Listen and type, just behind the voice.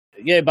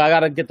Yeah, but I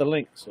gotta get the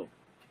link. So.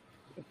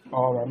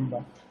 Oh, I'm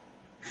back.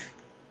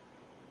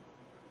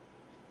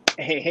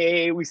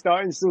 Hey, we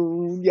starting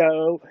soon,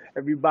 yo.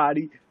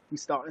 Everybody, we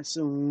starting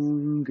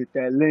soon. Get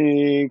that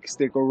link,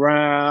 stick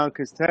around,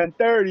 cause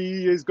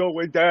 10:30 is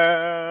going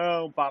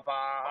down,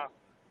 papa.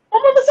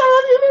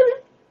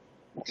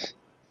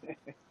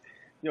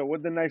 Yo,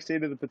 what the knife say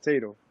to the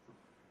potato?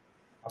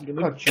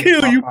 I'll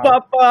Kill you,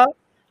 Papa.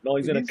 No,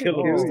 he's gonna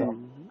kill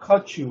him. Oh,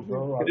 cut you,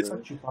 bro. I'll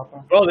cut you,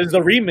 Papa. Bro, this is the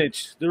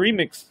remix. The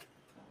remix.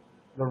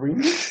 The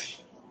remix?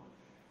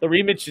 The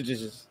remix is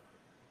just.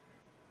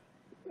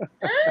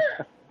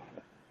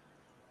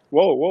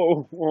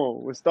 Whoa.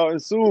 We're starting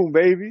soon,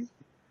 baby.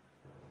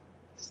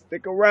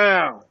 Stick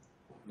around.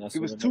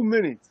 Give us 2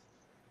 minutes.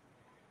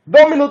 2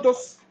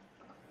 minutos.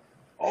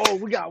 Oh,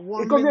 we got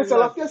 1 Y minute comienza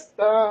la left.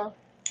 fiesta.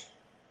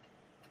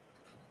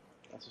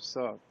 That's what's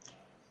up.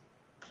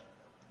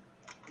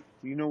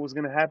 Do you know what's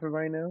gonna happen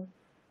right now?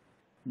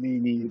 Me You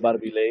neither. about to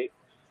be late.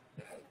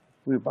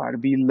 We're about to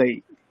be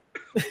late.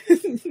 What's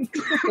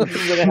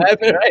gonna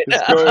happen right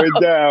It's now? going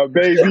down,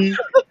 baby.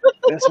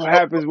 That's what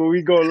happens when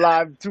we go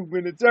live 2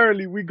 minutes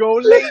early. We go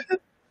late.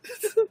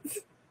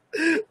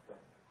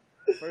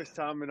 First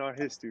time in our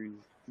history.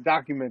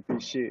 Document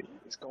this shit.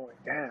 It's going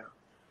down.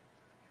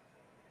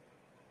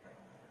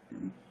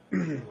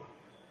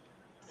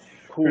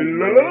 Cool.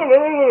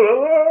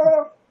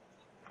 Man.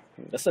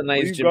 That's a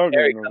nice you Jim Carrey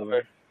gargling over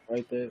cover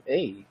right there.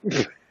 Hey.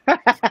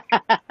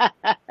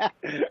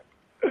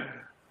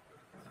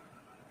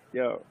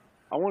 Yo,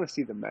 I want to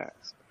see The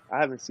Mask. I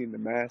haven't seen The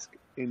Mask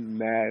in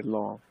mad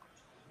long.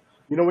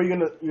 You know what you're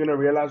gonna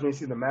realize when you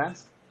see The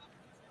Mask?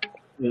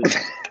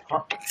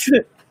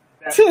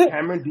 That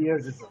Cameron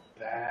Diaz is a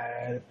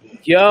bad bitch.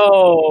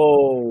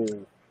 Yo.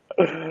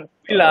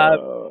 We live.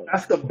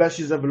 That's the best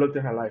she's ever looked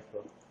in her life,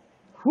 bro.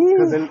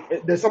 Because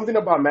there's something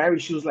about Mary,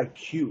 she was like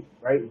cute,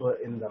 right? But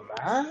in The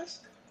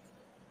Mask,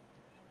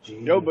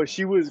 geez. Yo, but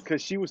she was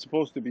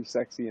supposed to be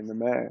sexy in The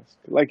Mask.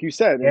 Like you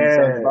said, in Yeah,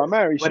 Something About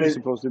Mary, she but was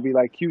supposed to be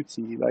like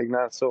cutesy, like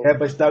not so. Yeah,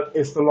 but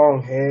it's the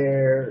long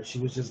hair. She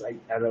was just like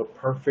at a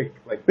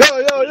perfect like.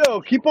 Yo,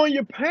 keep on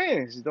your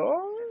pants,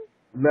 dog.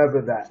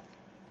 Never that.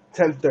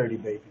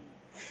 10:30, baby.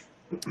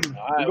 We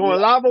going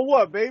live or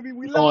what, baby?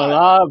 We Going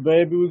live. live,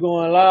 baby. We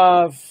going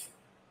live.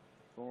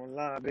 Going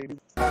live, baby.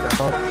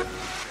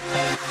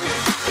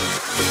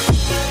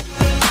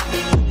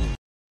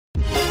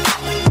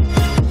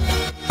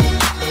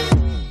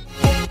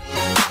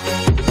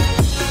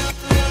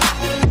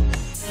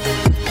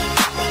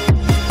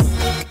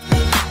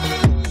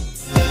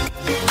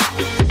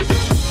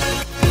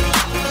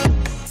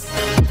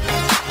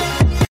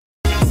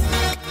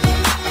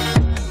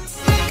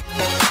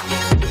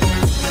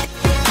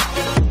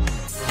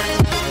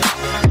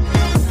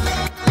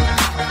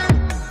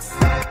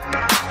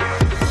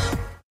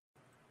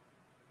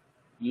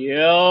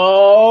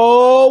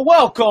 Yo,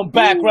 welcome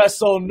back,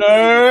 Wrestle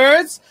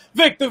Nerds.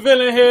 Victor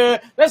Villain here.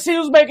 Let's see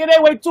who's making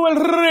their way to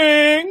a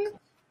ring.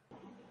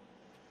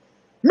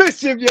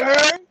 Mischief, you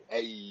heard?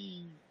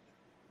 Hey.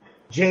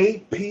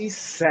 JP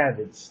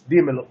Savage.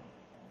 Dímelo.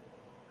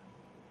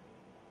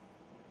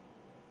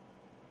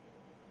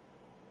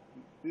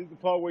 This is the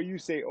part where you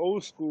say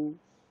old school.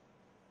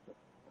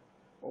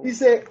 He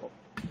said,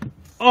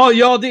 Oh,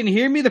 y'all didn't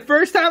hear me the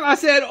first time? I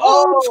said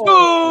old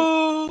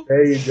school.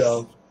 there you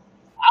go.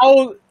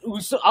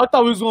 I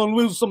thought we was going to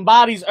lose some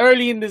bodies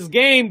early in this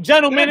game.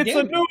 Gentlemen, God it's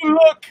damn a it. new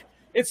look.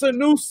 It's a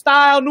new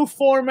style, new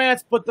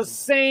formats, but the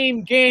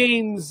same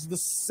games, the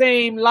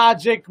same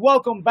logic.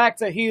 Welcome back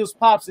to Heels,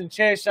 Pops, and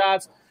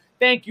Chairshots.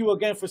 Thank you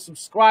again for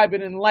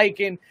subscribing and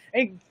liking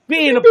and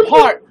being a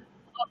part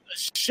of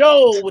the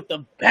show with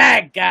the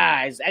bad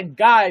guys. And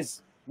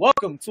guys,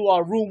 welcome to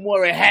our room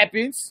where it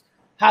happens.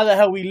 How the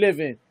hell we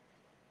living?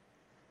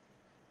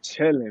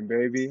 Chilling,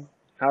 baby.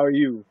 How are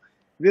you?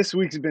 This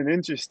week's been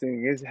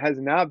interesting. It has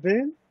not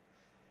been.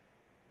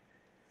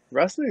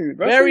 Wrestling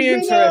Very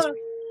interesting.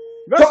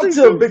 Talk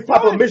to him, Big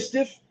Papa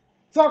Mischief.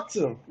 Talk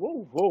to him.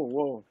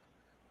 Whoa.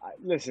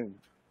 Listen,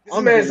 This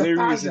I'm man's a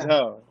delirious as father.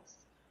 hell.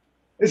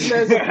 This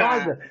man's a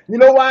father. You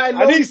know why I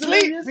know I need he's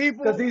sleep, delirious?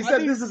 people. Because he I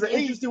said need this is an sleep.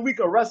 interesting week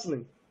of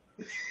wrestling.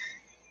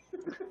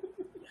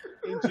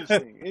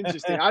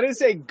 Interesting. I didn't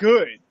say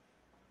good.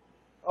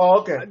 Oh,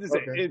 okay. I just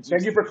said Okay. interesting.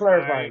 Thank you for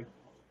clarifying.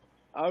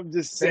 I'm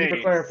just Thank saying. you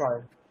for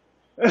clarifying.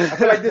 I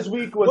feel like this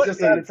week was What just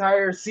the- an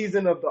entire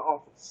season of The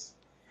Office.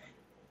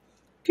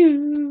 Yo,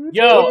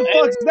 What the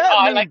fuck's that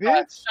I mean, like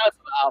that. bitch? Shout out to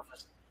the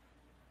office.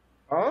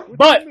 Huh?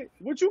 But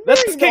What you mean?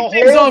 let's the kick whole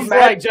things off man?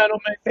 right,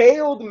 gentlemen.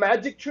 Failed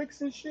magic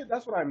tricks and shit.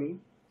 That's what I mean.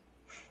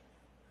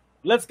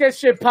 Let's get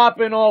shit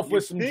popping off You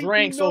with some think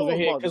drinks you know over a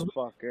here because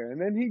motherfucker,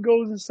 and then he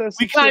goes and says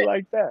we some shit kinda-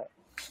 like that.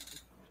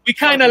 we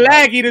kind of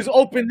laggy to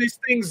open these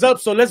things up.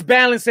 So let's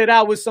balance it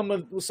out with some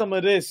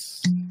of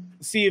this.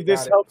 See if this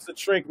Got it. helps the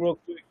trick real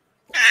quick.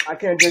 I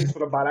can't drink this for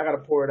the bottle. I gotta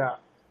pour it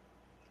out.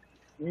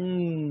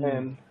 Mm.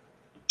 And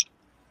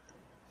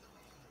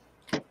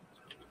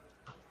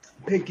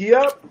pinky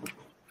up.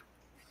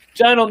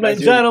 Gentlemen, That's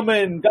you.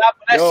 God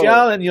bless Yo.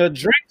 y'all and your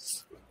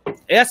drinks.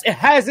 Yes, it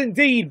has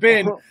indeed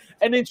been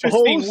an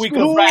interesting Old week of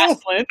school.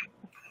 wrestling.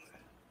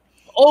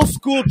 Old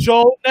school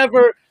Joe,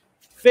 never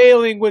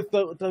failing with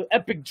the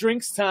epic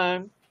drinks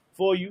time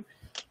for you.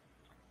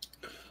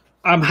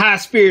 I'm high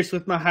spirits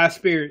with my high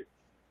spirit.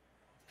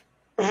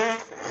 Wait,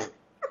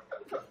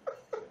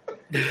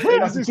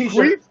 That's is a this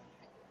t-shirt. Queef?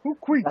 Who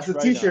queefs That's a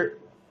right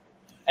t-shirt.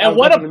 And That was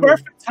what a definitely me.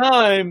 perfect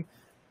time,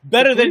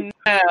 better than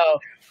now,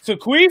 to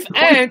queef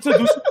and to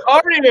do some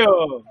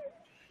cardio.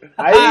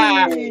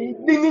 Ay,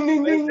 ding,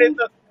 ding, ding, ding.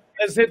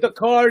 Let's hit the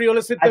cardio.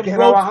 Let's hit Hay them que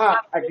ropes. rebajar.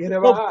 Hay que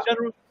Ropes, rebajar.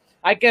 general.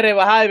 Hay que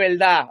rebajar, de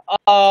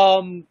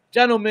verdad.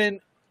 Gentlemen,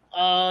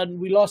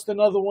 we lost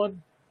another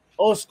one.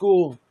 Old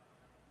school.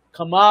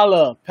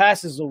 Kamala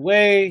passes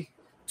away.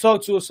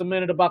 Talk to us a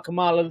minute about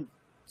Kamala.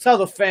 Tell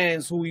the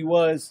fans who he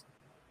was.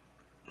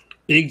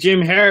 Big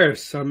Jim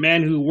Harris, a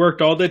man who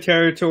worked all the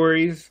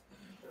territories,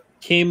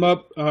 came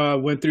up,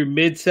 went through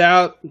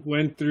Mid-South,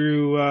 went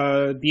through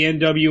the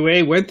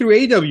NWA, went through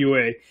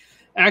AWA,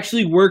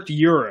 actually worked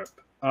Europe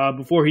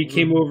before he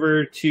came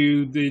over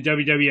to the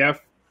WWF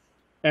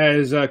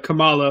as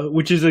Kamala,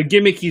 which is a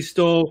gimmick he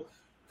stole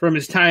from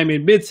his time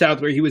in Mid-South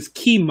where he was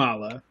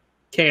Kimala,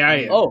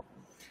 K-I-M. Oh,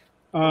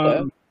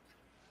 okay.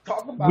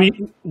 Talk about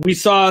it. We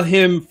saw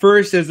him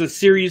first as a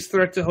serious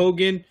threat to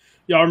Hogan.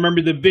 Y'all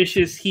remember the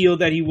vicious heel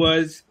that he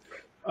was.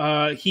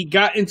 He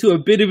got into a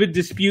bit of a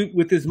dispute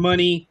with his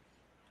money,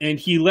 and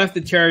he left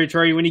the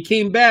territory. When he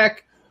came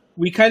back,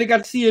 we kind of got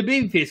to see a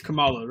babyface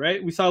Kamala,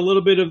 right? We saw a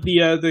little bit of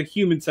the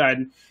human side.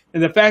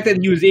 And the fact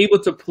that he was able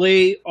to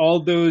play all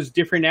those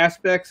different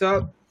aspects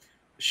up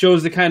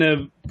shows the kind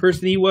of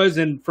person he was.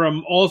 And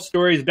from all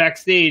stories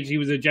backstage, he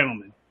was a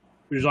gentleman,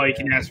 which is all you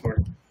can ask for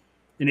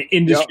in an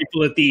industry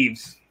full of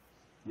thieves.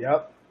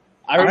 Yep.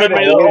 I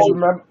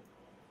remember.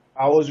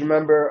 I always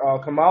remember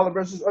Kamala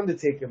versus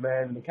Undertaker,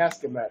 man, the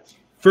casket match.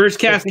 First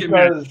casket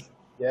match.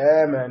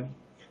 Yeah, man.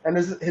 And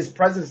his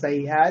presence that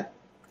he had,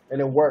 and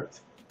it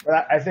worked.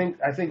 But I think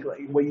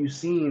like, what you've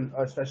seen,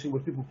 especially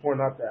with people pouring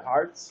out their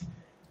hearts,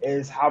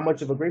 is how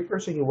much of a great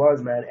person he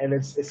was, man. And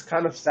it's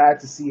kind of sad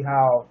to see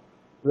how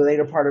the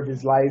later part of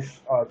his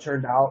life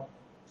turned out,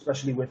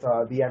 especially with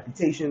the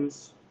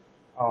amputations,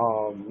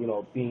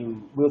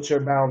 being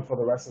wheelchair bound for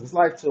the rest of his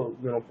life till,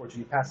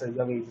 unfortunately passed at a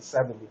young age of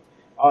 70.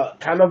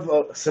 Kind of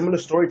a similar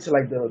story to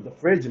like the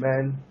fridge,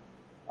 man.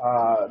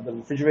 The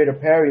refrigerator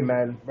Perry,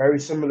 man. Very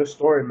similar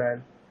story,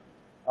 man.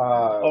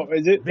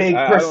 Is it? Big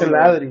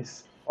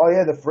personalities. Oh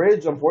yeah, the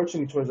fridge,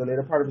 unfortunately, towards the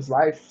later part of his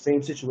life,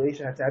 same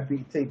situation, had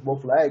to take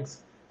both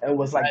legs and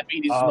was like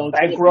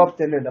bankrupt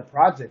and in the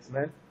projects,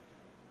 man.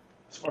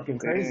 It's fucking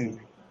crazy.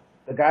 Dang.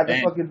 The guy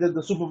that fucking did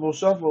the Super Bowl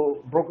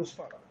shuffle broke his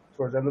foot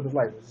towards the end of his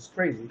life. This is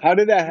crazy. How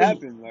did that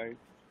happen? Like,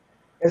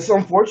 And so,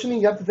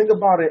 unfortunately, you have to think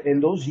about it. In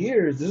those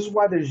years, this is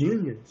why there's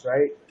unions,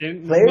 right?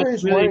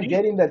 Players weren't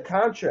getting the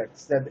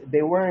contracts that they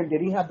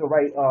didn't have the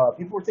right.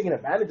 People were taking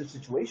advantage of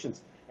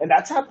situations, and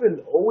that's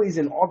happened always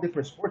in all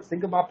different sports.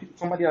 Think about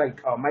somebody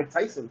like Mike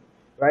Tyson,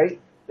 right?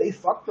 They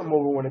fucked him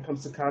over when it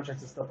comes to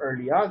contracts and stuff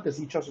early on because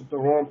he trusted the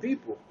wrong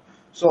people.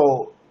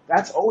 So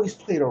that's always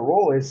played a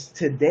role. It's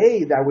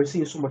today that we're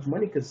seeing so much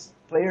money because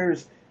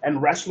players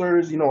and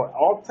wrestlers,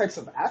 all types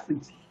of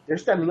athletes, they're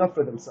standing up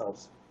for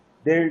themselves.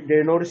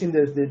 They're noticing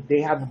that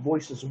they have a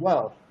voice as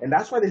well, and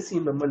that's why they're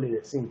seeing the money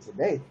they're seeing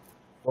today.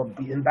 But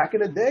back in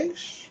the day,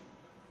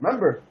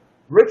 remember,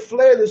 Ric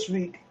Flair this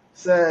week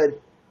said,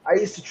 "I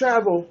used to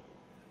travel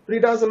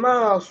 3,000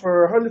 miles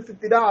for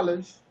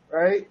 $150,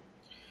 right?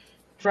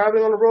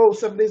 Traveling on the road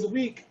 7 days a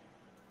week."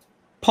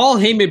 Paul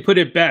Heyman put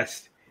it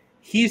best.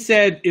 He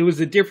said it was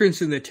a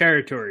difference in the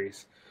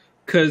territories.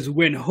 Because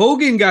when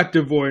Hogan got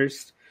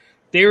divorced,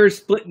 they were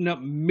splitting up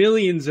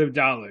millions of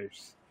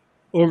dollars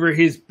over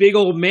his big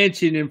old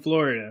mansion in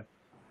Florida.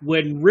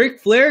 When Ric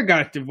Flair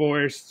got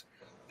divorced,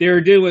 they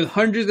were dealing with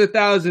hundreds of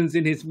thousands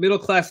in his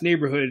middle-class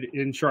neighborhood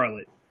in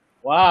Charlotte.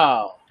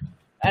 Wow.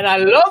 And I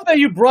love that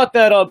you brought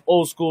that up,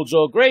 Old School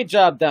Joe. Great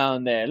job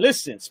down there.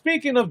 Listen,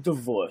 speaking of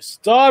divorce,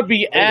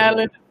 Darby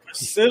Allin and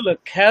Priscilla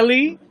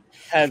Kelly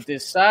have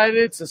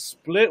decided to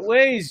split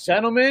ways.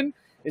 Gentlemen,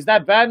 is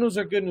that bad news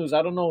or good news?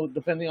 I don't know,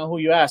 depending on who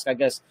you ask, I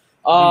guess.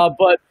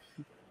 But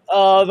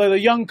the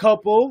young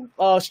couple,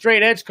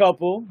 straight edge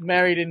couple,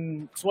 married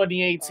in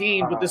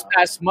 2018, but this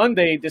past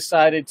Monday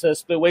decided to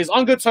split ways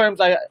on good terms.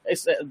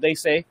 They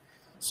say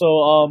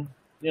so.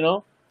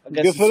 I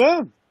guess good for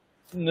them.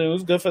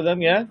 News, good for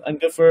them, yeah, and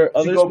good for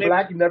others. You go maybe.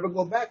 black, you never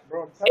go back,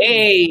 bro. I'm telling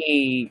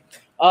you.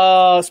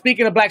 Hey,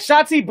 speaking of black,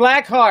 Shotzi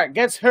Blackheart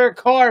gets her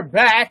car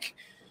back.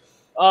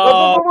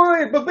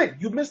 But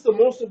you missed the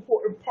most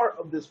important part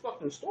of this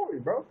fucking story,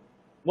 bro.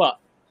 What?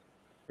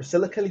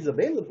 Priscilla Kelly's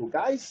available,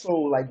 guys. So,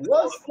 like,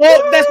 what?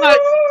 Well,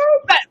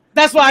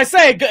 that's why I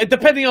say,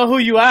 depending on who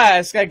you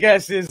ask, I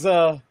guess is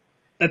 1,000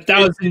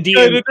 good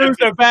DMs. news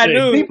or bad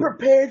news. Be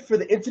prepared for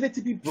the internet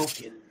to be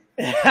broken.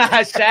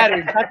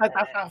 Shattered.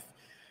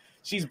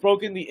 She's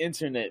broken the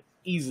internet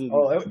easily.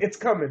 Oh, it's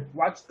coming.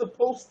 Watch the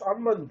post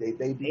on Monday,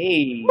 baby.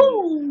 Hey.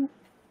 Woo!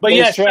 But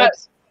yes, And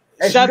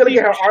she's gonna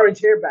get her orange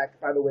hair back,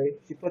 by the way.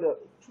 She put a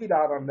tweet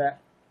out on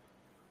that.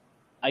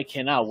 I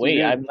cannot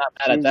wait. I'm not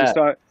mad at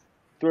that.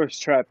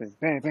 Thirst trapping.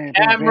 Bam, bam, bam,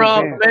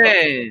 Cameraman. bam,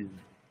 bam.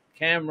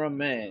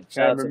 Cameraman.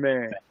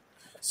 Cameraman.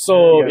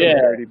 So,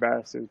 yeah. Dirty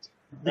bastards.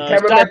 The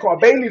cameraman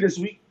called Bailey this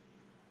week.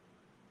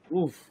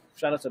 Oof.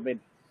 Shout out to Bailey.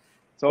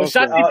 So,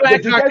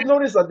 did you guys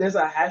notice that there's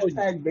a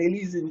hashtag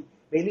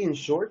Bailey in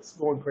shorts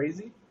going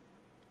crazy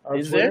on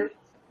Is Twitter there?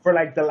 for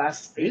like the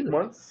last 8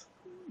 months?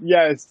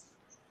 yes,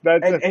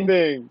 that's a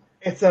thing.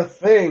 It's a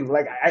thing.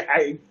 Like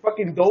I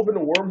fucking dove in a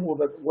wormhole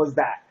that was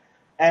that,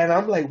 and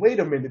I'm like, wait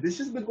a minute, this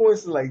has been going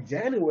since like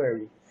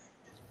January,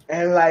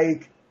 and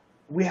like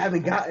we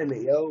haven't gotten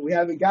it, yo. We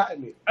haven't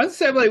gotten it. I was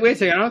saying, like, wait a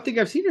second, I don't think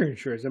I've seen her in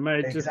shorts.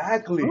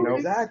 Exactly.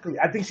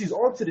 I think she's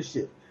onto the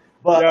shit.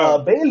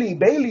 But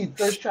Bailey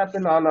thirst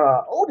trapping on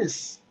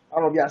Otis. I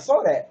don't know if y'all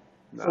saw that.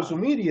 Social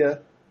media.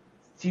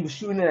 She was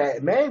shooting it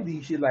at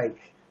Mandy. She like,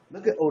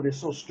 look at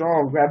Otis, so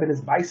strong, grabbing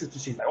his biceps.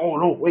 And she's like, oh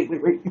no, wait.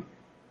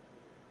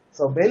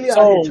 So Bailey out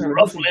here trying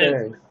to do some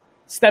things.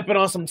 Stepping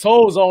on some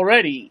toes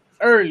already,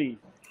 early.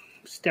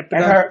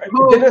 Didn't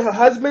her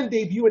husband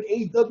debut in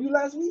AEW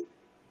last week?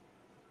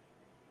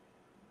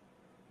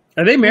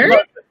 Are they married?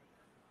 I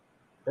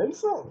think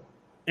so.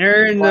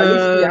 Aaron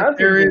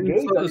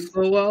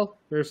Slowell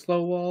or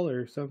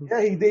something.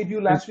 Yeah, he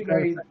debuted last week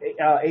on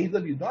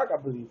AEW Dark, I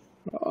believe.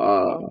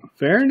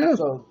 Fair enough.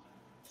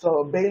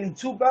 So Bailey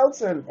 2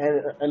 belts and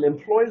an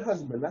employed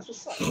husband. That's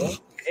what's up, bro.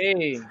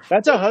 Hey,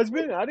 that's a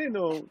husband? I didn't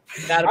know.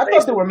 I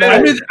thought they were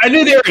married. I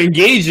knew they were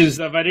engaged and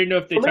stuff. I didn't know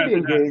if they maybe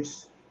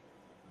engaged.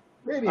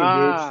 Maybe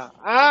engaged.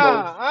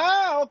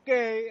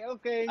 Okay.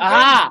 Like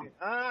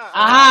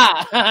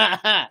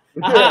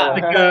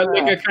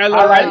a Kyle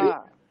O'Reilly.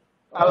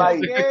 I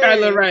like it.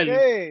 Kyle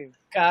O'Reilly.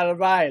 Kyle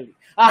O'Reilly.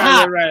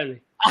 Kyle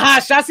O'Reilly.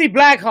 Shotzi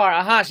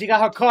Blackheart. She got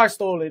her car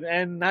stolen,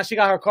 and now she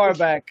got her car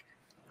back.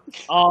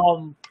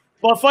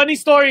 But funny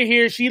story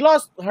here. She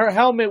lost her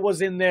helmet.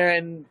 Was in there,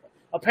 and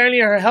apparently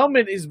her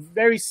helmet is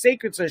very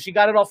sacred to her. She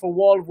got it off a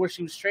wall of where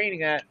she was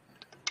training at,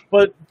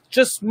 but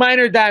just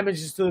minor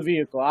damages to the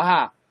vehicle.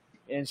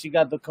 And she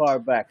got the car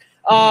back.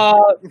 I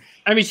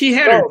mean, she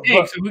had her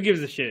take, so who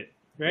gives a shit,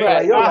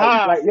 right?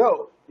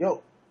 Yo,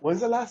 when's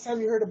the last time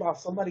you heard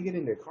about somebody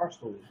getting their car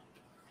stolen?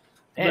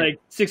 Like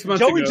 6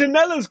 months ago. Joey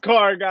Janela's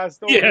car got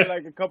stolen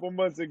like a couple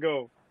months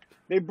ago.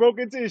 They broke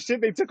into his shit.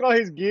 They took all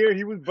his gear.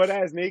 He was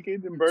butt-ass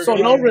naked and burger. So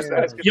no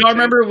respect. Y'all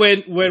remember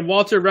when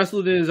Walter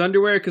wrestled in his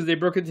underwear because they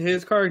broke into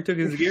his car and took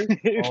his gear?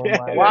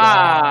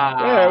 Wow.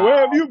 Yeah, where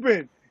have you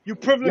been? You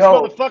privileged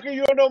motherfucker.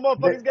 You don't know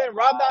motherfuckers getting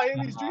robbed out here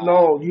in these streets?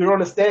 No, you don't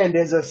understand.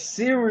 There's a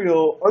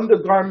serial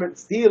undergarment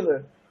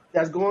stealer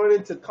that's going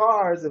into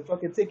cars and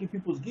fucking taking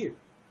people's gear.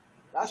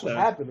 That's what's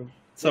happening.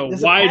 So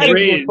wide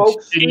range.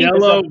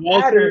 Janela,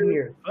 Walter,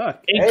 here.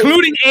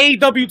 Including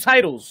AEW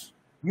titles.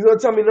 You gonna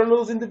tell me none of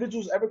those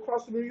individuals ever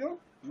crossed to New York?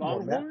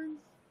 Longhorns?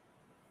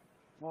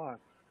 Fuck.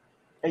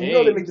 And you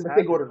know they make them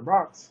go to the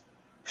Bronx.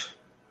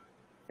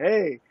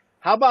 Hey,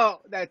 how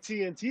about that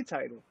TNT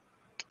title?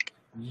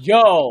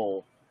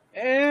 Yo.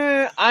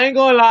 I ain't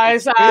gonna lie,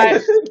 it's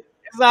alright.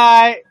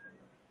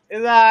 It's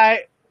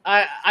alright.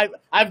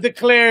 I've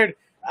declared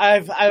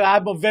I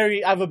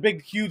have a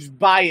big, huge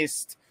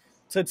bias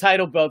to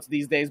title belts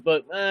these days,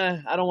 but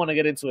I don't want to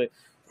get into it.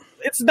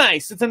 It's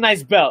nice. It's a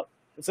nice belt.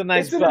 It's a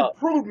nice belt.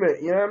 It's an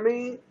improvement, you know what I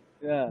mean?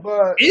 Yeah.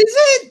 But is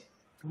it?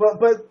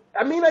 But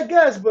I mean, I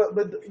guess, but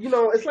you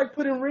know, it's like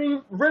putting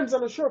rims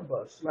on a short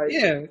bus. Like,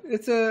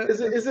 it's a.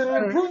 Is it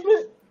an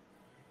improvement?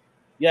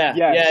 Yeah,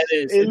 yes.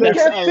 It is. It looks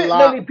can't a fit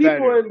lot many people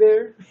better. in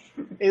there.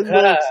 It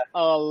looks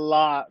a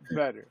lot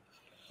better.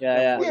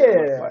 Yeah.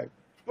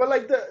 But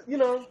like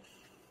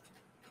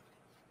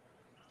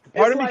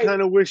part of me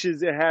kind of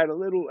wishes it had a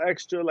little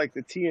extra, like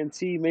the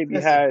TNT maybe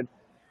had.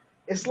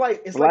 It's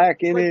like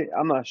black in it.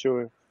 I'm not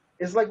sure.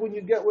 It's like when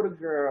you get with a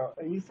girl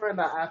and you find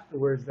out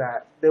afterwards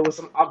that there was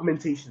some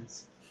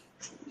augmentations.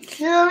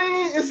 You know what I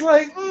mean? It's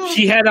like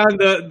she had on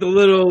the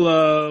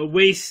little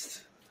waist.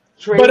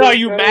 But are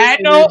you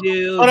mad though?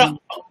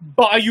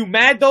 But are you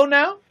mad though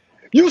now?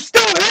 You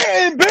still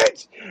hating,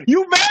 bitch?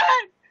 You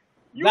mad?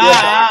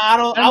 I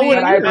don't. I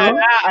wouldn't.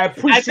 I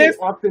appreciate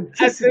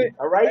authenticity.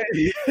 All right,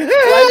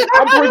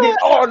 I'm bringing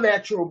all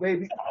natural,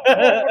 baby.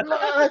 All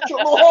natural,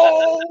 the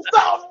whole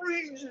South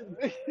region.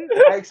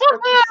 I expect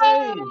the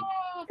same.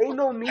 Ain't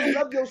no need.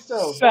 Love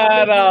yourself.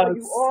 Shout out.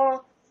 You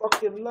are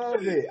fucking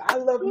love it. I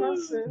love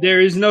myself. There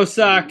is no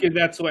sock in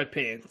that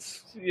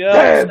sweatpants.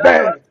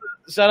 Yeah.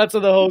 Shout out to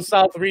the whole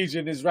South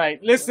region. Is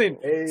right. Listen.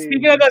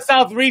 Speaking of the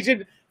South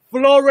region.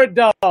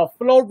 Florida,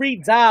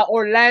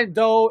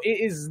 Orlando, it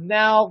is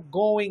now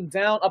going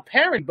down,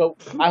 apparently, but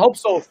I hope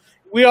so.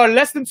 We are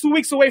less than 2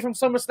 weeks away from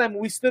SummerSlam, and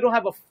we still don't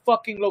have a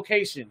fucking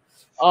location.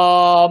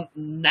 Now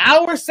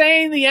we're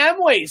saying the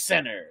Amway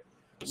Center.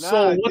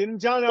 So didn't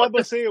John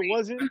Alba say it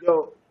wasn't?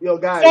 Yo,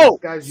 guys.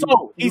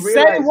 He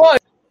said it was.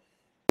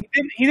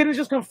 He didn't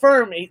just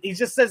confirm. He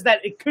just says that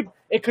it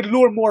could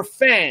lure more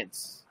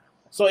fans.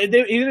 So he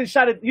didn't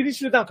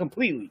shoot it down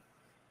completely.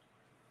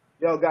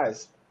 Yo,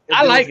 guys.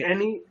 I like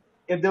it.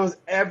 If there was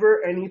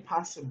ever any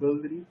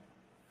possibility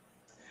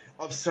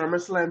of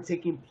SummerSlam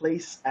taking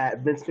place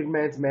at Vince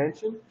McMahon's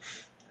mansion,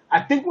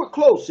 I think we're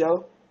close,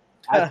 yo.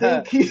 I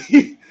think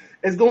he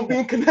is going to be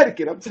in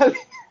Connecticut. I'm telling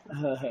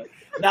you.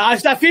 Now I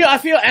feel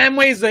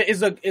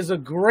Amway is a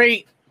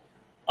great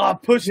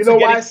push. You know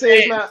why I say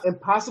it's not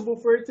impossible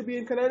for it to be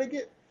in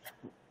Connecticut?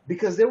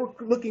 Because they were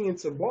looking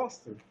into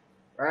Boston,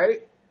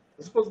 right?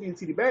 It's supposed to be in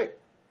TD Bank.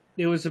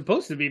 It was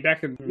supposed to be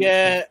back in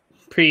That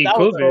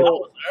pre-COVID.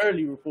 was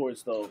early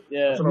reports, though.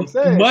 Yeah, that's what I'm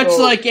saying. Much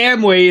like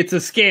Amway, it's a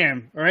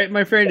scam. All right,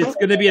 my friend, it's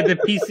going to be at the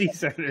PC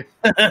Center.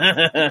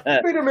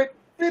 Wait a minute.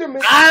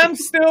 I'm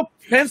still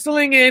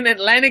penciling in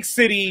Atlantic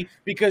City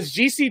because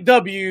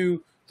GCW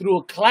threw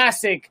a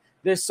classic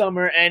this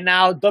summer, and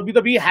now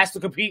WWE has to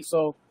compete.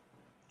 So,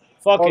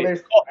 fuck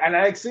it.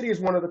 Atlantic City is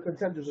one of the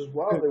contenders as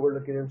well. They were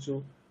looking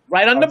into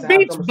right on the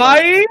beach,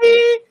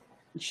 baby.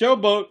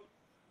 Showboat.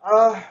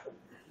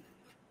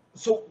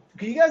 So,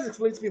 can you guys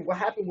explain to me what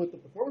happened with the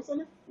Performance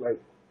Center? Like,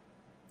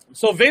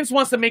 so Vince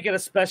wants to make it a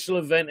special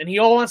event, and he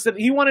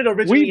wanted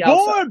originally. We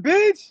bored,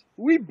 bitch.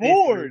 We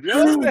bored. You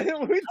know what I'm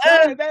saying? We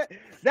tired.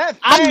 That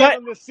fan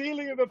on the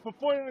ceiling of the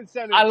Performance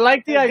Center. I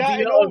like the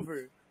idea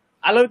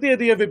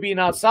of it being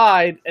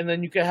outside, and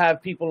then you can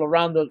have people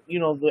around the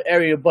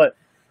area. But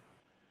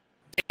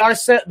they're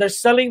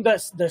selling the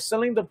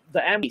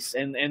ambience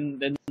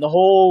and the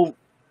whole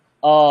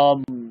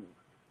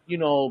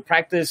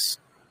practice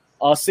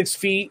 6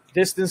 feet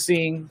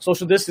distancing,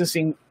 social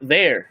distancing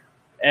there,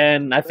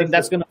 and I think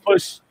that's going to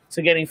push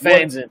to getting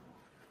fans in.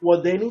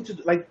 What they need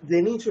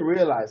to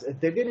realize, if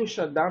they're getting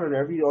shut down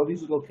in all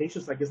these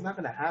locations, like, it's not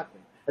going to happen.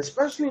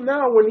 Especially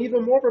now when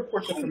even more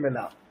reports are coming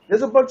out.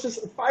 There's a bunch of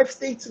 5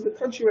 states in the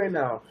country right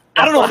now.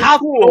 I don't know how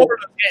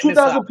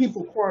 2,000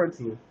 people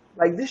quarantined.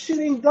 Like, this shit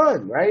ain't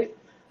done, right?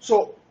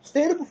 So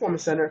stay in the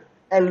Performance Center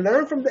and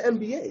learn from the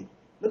NBA.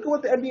 Look at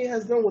what the NBA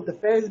has done with the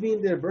fans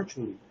being there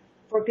virtually.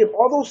 Fucking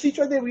all those seats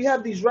right there, we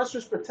have these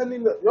wrestlers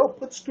pretending to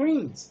put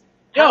screens.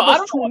 Yo, I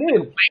don't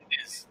know.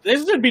 There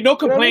should be no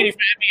complaining for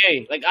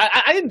NBA. Like,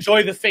 I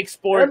enjoy the fake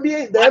sport. The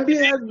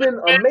NBA has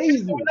been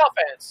amazing.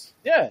 Fans.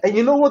 Yeah. And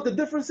you know what the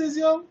difference is,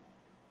 yo?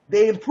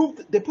 They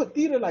put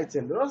theater lights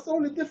in. That's the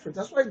only difference.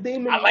 That's why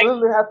Damon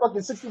Lillard had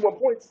fucking 61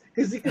 points.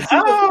 Because he can see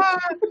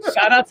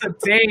Shout out to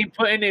Dame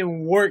putting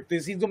in work.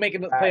 He's going to make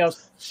the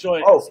playoffs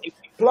short. Oh,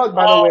 plug,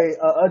 by the way.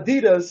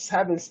 Adidas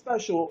having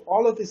special,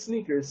 all of his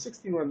sneakers,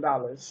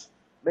 $61.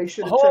 Make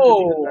sure to check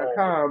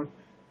Adidas.com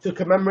to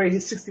commemorate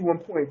his 61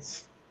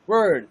 points.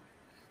 Word.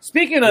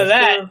 Speaking of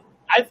that,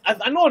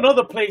 I know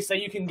another place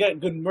that you can get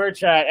good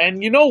merch at.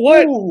 And you know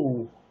what?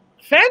 Ooh.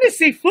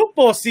 Fantasy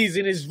football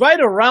season is right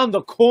around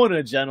the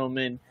corner,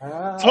 gentlemen.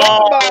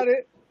 Talk about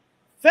it.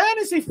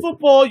 Fantasy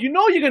football, you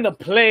know you're going to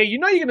play. You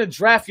know you're going to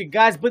draft your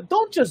guys. But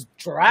don't just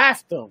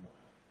draft them.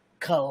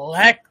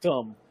 Collect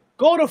them.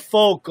 Go to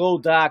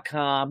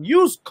Foco.com.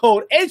 Use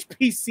code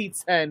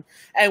HPC10.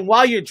 And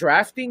while you're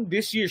drafting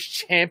this year's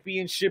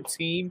championship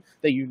team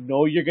that you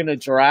know you're going to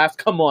draft,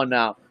 come on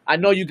now. I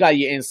know you got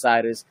your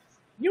insiders.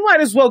 You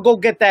might as well go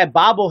get that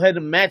bobblehead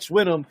and match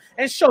with them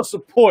and show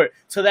support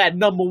to that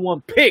number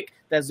one pick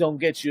that's going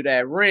to get you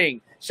that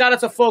ring. Shout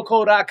out to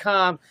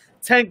Foco.com.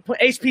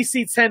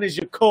 HPC10 is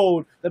your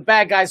code. The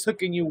bad guy's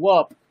hooking you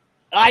up,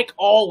 like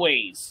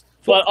always.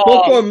 But,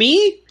 Foco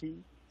me?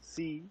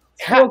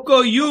 Foco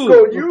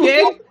you.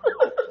 Okay?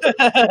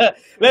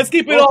 Let's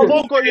keep it on.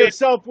 Foco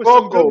yourself with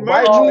some good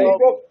merch.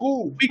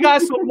 We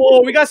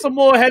got some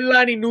more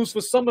headlining news for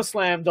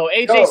SummerSlam though.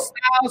 AJ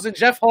Styles and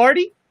Jeff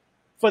Hardy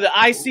for the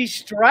IC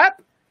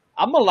strap.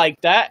 I'ma like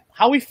that.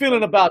 How we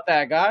feeling about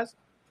that, guys?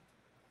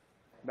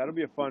 That'll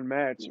be a fun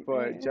match,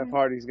 but Jeff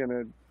Hardy's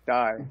gonna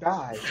die.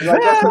 Like,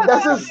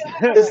 that's just,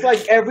 it's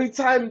like every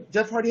time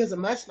Jeff Hardy has a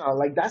match now,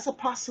 like, that's a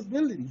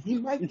possibility. He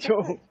might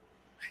die.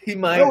 He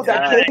might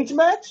die. That cage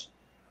match?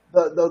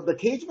 The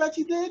cage match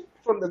he did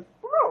from the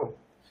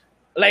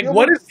Like,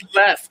 what is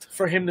left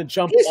for him to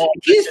jump off?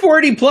 He's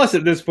 40 plus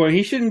at this point.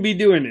 He shouldn't be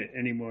doing it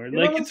anymore.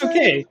 Like, it's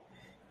okay.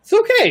 It's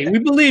okay. We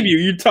believe you.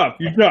 You're tough.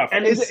 You're tough.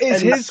 And is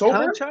his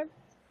contract?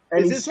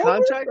 And is his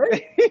contract?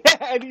 Right?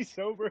 Yeah, and he's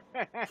sober.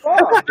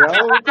 Fuck, bro.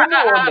 Come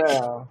on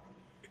now.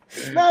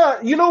 Nah,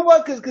 you know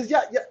what? Because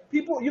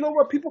people, you know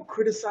what? People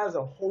criticize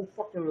a whole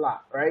fucking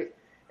lot, right?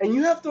 And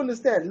you have to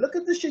understand. Look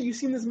at the shit you've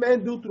seen this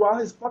man do throughout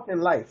his fucking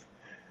life.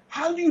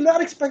 How do you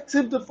not expect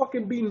him to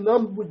fucking be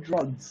numbed with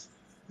drugs?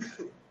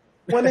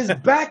 When his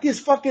back is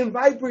fucking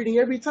vibrating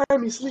every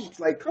time he sleeps.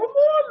 Like, come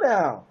on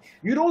now.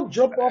 You don't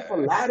jump off of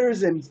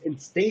ladders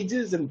and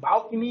stages and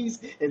balconies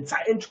and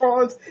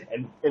Titantrons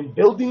and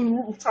building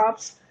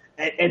rooftops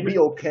and be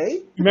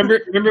okay. Remember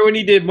when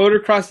he did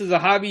motocross as a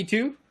hobby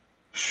too?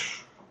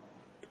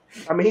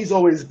 I mean, he's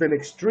always been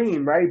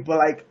extreme, right? But,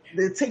 like,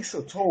 it takes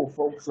a toll,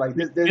 folks. Like,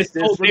 there's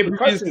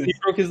repercussions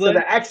to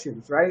the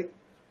actions, right?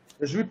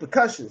 There's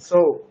repercussions.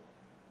 So,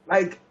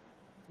 like,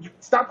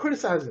 stop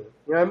criticizing.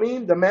 You know what I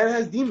mean? The man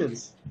has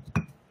demons.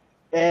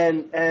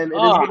 And it is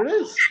what it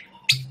is.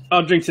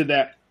 I'll drink to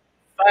that.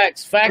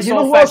 Facts. You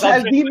know who else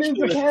has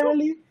demons,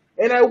 apparently?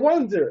 And I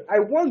wonder,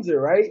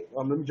 right?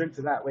 Let me drink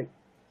to that. Wait.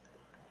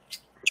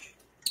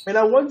 And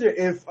I wonder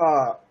if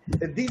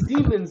these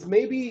demons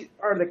maybe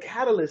are the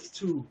catalyst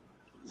to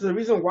the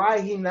reason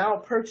why he now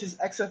purchased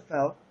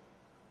XFL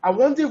I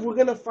wonder if we're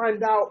gonna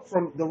find out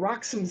from the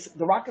Rock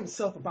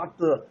himself about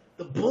the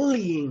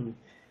bullying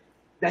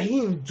that he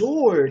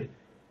endured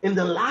in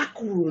the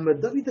locker room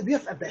at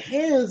WWF at the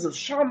hands of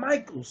Shawn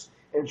Michaels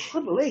and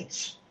Triple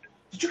H.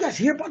 Did you guys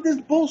hear about this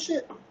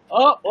bullshit?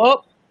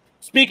 Oh,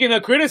 speaking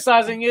of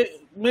criticizing it,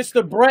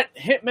 Mr. Bret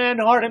Hitman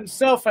Hart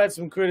himself had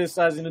some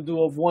criticizing to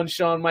do of one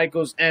Shawn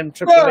Michaels and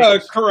Triple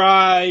H.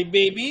 Cry,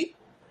 baby.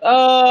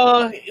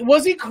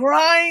 Was he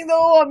crying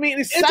though? I mean,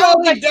 it's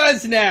all he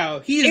does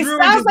now. It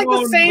sounds like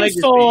the same legacy.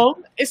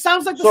 song. It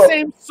sounds like the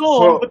same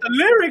song, but the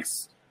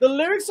lyrics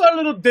are a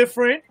little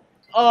different.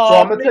 So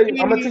I'm gonna tell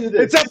you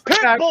this. It's a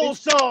Pitbull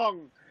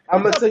song.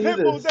 I'm gonna tell you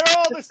this. They're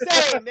all the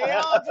same. They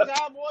all just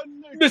have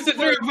one. Mr.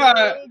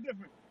 35.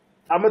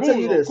 I'm gonna tell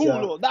you this.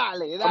 Dale, I'm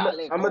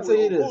gonna tell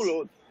you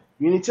this.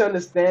 You need to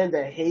understand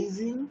that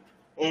hazing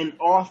and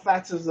all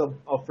factors of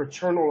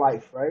fraternal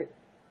life, right,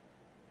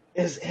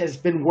 has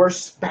been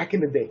worse back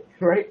in the day,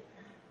 right?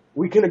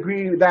 We can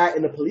agree with that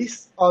in the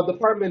police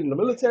department, in the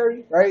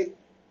military, right?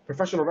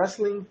 Professional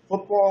wrestling,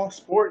 football,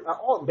 sport,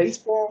 all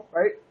baseball,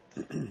 right?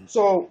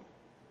 So,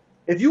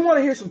 if you want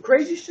to hear some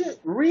crazy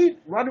shit, read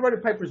Roddy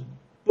Piper's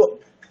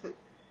book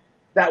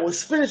that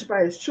was finished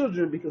by his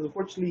children because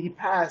unfortunately he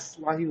passed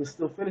while he was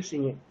still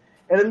finishing it.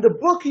 And in the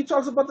book, he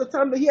talks about the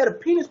time that he had a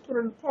penis put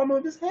in the palm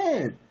of his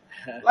hand,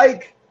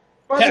 like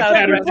by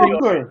the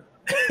booker.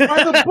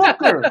 By the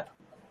booker.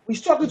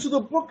 He's talking to the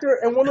booker,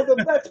 and one of the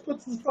vets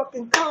puts his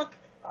fucking cock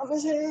on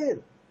his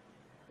hand.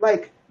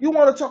 Like, you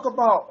want to talk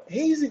about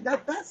hazing?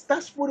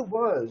 That's what it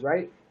was,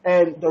 right?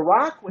 And The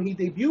Rock, when he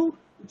debuted,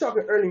 we're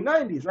talking early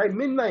 90s, right?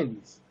 Mid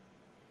 90s.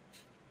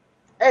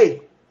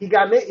 Hey,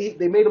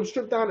 they made him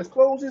strip down his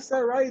clothes, is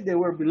that right? They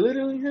were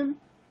belittling him.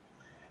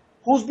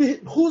 Who's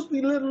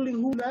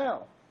belittling who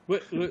now?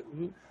 What?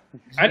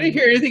 I didn't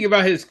hear anything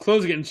about his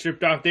clothes getting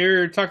stripped off. They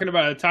were talking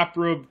about a top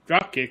rope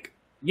drop kick.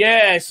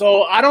 Yeah,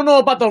 so I don't know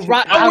about the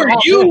Rock. What were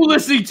you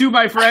listening to,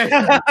 my friend?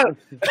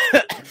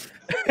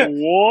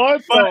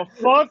 What the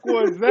fuck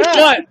was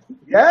that?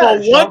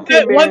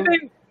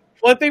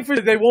 One thing for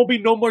they won't be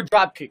no more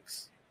drop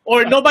kicks.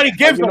 Or nobody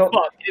gives a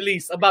fuck, at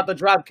least, about the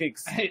drop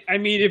kicks. I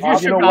mean, if you're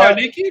stripping out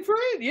Nikki for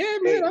it, yeah,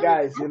 man. Hey,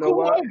 guys, you know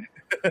what?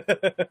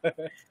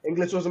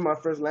 English wasn't my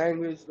first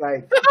language.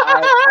 Like,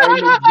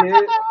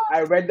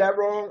 I read that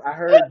wrong. I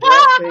heard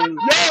Brett saying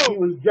he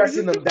was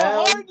dressing them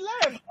down.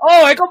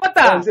 Oh, ¿cómo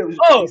está? He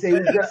said he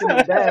was dressing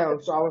them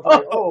down. So I was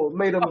like,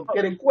 made them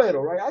get in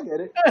cuero, right? I get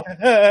it.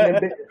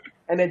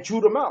 And then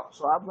chewed them out.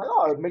 So I was like,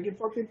 it's making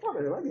fucking fun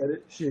of him. I get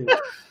it. Shit.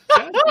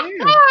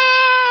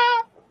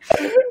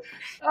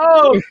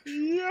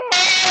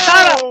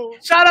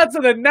 Shout out to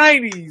the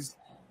 90s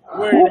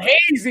where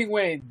hazing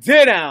went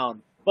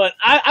down. But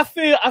I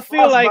feel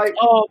like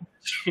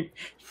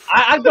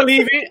I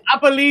believe it. I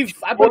believe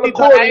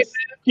the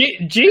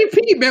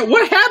GP, man,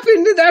 what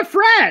happened to that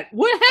frat?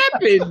 What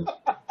happened?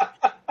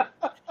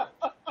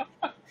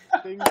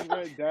 Things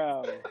went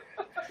down.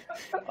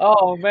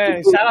 Oh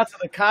man, shout out to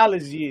the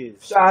college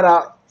years. Shout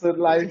out to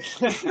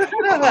life.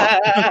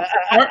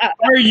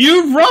 Are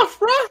you rough,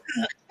 bro?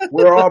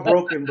 We're all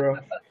broken, bro.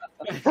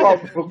 We're all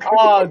broken.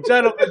 Oh,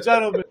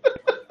 gentlemen.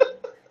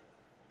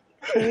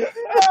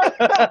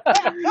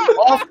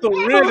 Off the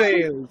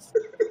riddles.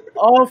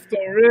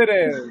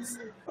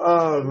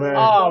 Oh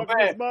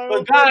man.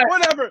 But guys,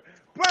 whatever.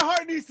 Bret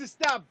Hart needs to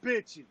stop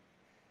bitching.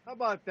 How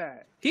about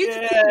that?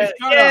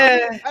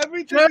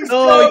 Everything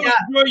enjoy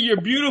your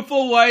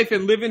beautiful wife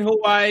and live in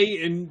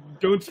Hawaii and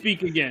don't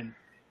speak again.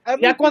 You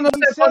know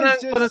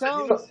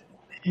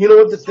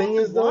what the thing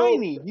is, though?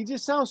 Whiny. He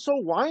just sounds so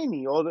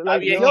whiny.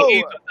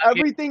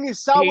 Everything is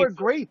sour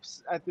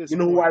grapes at this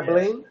point. You know who I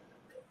blame?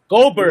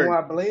 Goldberg. You know who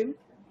I blame?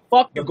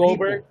 Fuck you,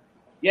 Goldberg.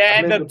 Yeah,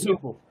 and them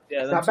two.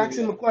 Yeah, stop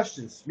asking him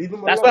questions. Leave him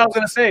alone. That's what I was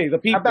gonna say. The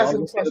people.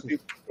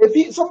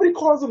 If somebody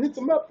calls him, hits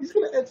him up, he's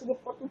gonna answer the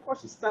fucking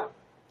question. Stop.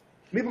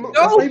 Leave him.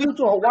 Leave him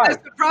to Hawaii.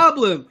 That's the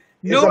problem.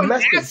 No one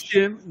asked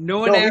him.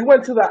 He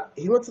went to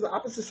the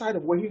opposite side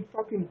of where he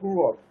fucking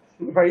grew up,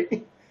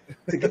 right?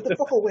 To get the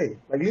fuck away.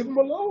 Like, leave him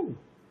alone.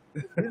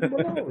 Leave him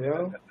alone,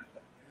 yo.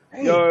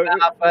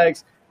 Hey,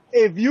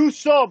 if you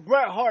saw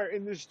Bret Hart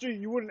in the street,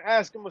 you wouldn't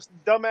ask him a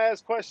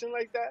dumbass question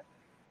like that?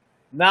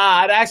 Nah,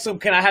 I'd ask him,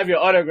 can I have your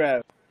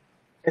autograph?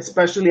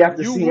 Especially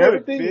after seeing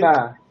everything?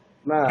 Bitch.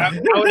 Nah. I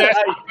would ask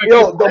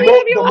him, let me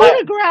have your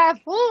autograph.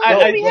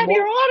 Let me have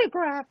your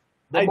autograph.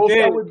 The most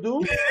I would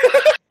do,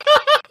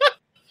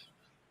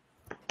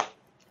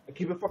 I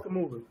keep it fucking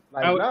moving.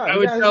 Like, I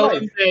would tell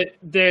him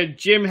that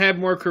Jim had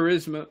more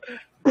charisma.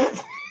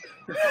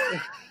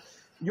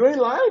 You ain't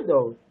lying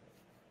though.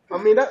 I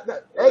mean,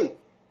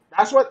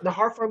 that's what the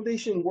Hart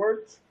Foundation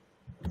worked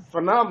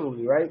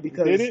phenomenally, right?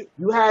 Because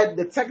you had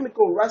the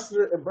technical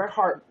wrestler in Bret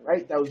Hart,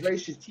 right? That was very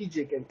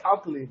strategic and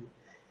calculated,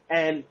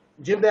 and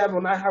Jim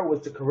Davon Hart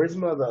was the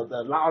charisma,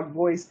 the loud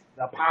voice,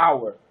 the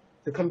power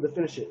to come to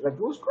finish it. Like, it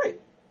was great.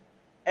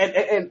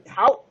 And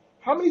how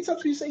many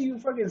times can you say you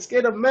fucking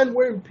scared of men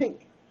wearing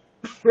pink,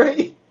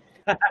 right?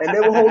 And they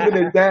were holding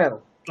it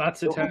down.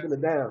 Lots of times. Holding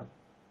it down.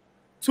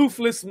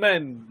 Toothless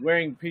men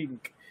wearing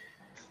pink.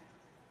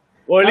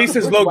 Or at Not least the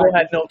his logo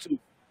bushwhackers. had no tooth.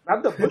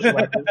 Not the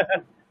bushwhackers.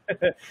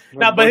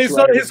 Nah, but his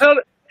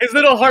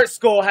little heart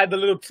skull had the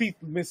little teeth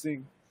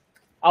missing.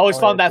 I always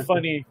found that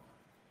funny.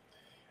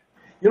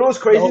 You know what's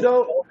crazy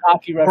though?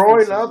 Hockey Growing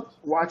references. up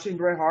watching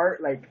Bret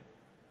Hart, like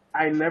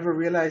I never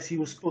realized he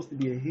was supposed to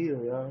be a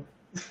heel, yo.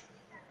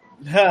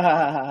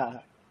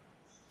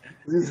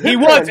 He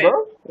wasn't.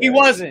 Bro. He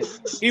wasn't.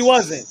 He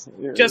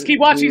wasn't. Just keep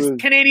watching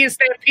Canadian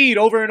Stampede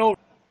over and over.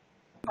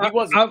 He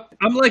wasn't.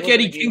 I'm like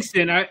Eddie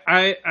Kingston.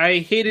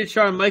 I hated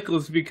Shawn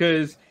Michaels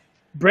because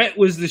Brett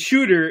was the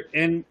shooter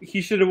and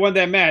he should have won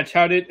that match.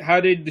 How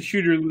did the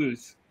shooter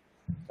lose?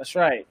 That's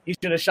right. He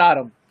should have shot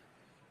him.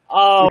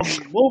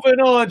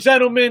 Moving on,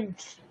 gentlemen.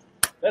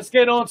 Let's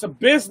get on to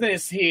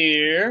business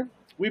here.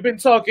 We've been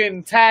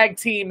talking tag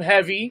team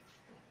heavy.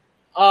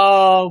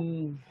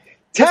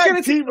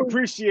 Tag Team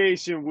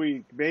Appreciation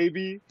Week,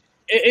 baby.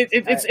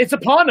 It's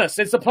upon us.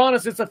 It's upon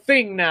us. It's a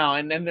thing now,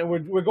 and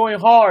we're going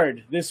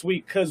hard this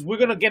week because we're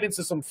gonna get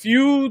into some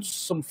feuds,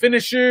 some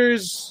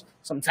finishers,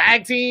 some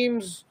tag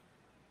teams,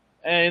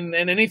 and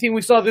anything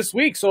we saw this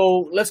week.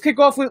 So let's kick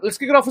it off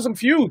with some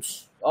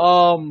feuds.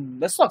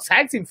 Let's talk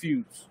tag team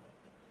feuds.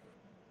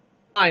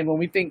 When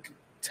we think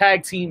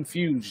tag team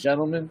feuds,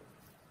 gentlemen,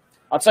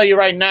 I'll tell you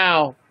right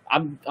now,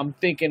 I'm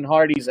thinking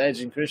Hardy's,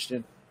 Edge, and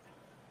Christian,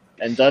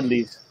 and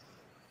Dudley's.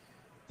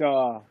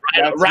 Right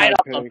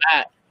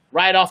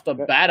off the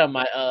bat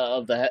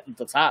of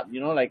the top,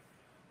 you know, like.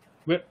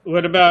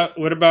 What about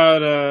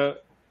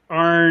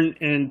Arn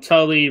and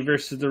Tully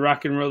versus the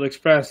Rock and Roll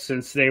Express,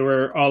 since they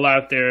were all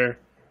out there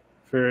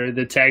for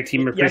the tag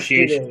team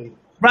appreciation?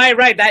 Yesterday.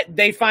 Right. That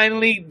they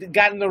finally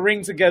got in the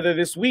ring together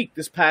this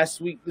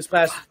past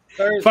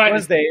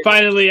Thursday.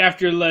 Finally,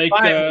 after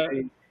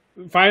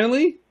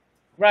finally.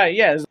 Right,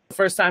 yeah, it's the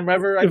first time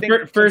ever. I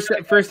think first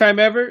time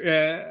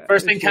ever.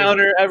 First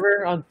encounter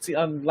ever on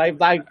live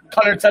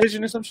color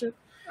television or some shit.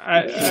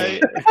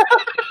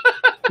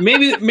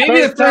 Maybe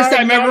the first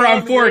time ever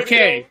on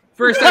 4K.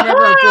 First time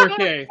ever on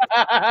 4K.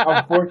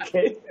 On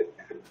 4K.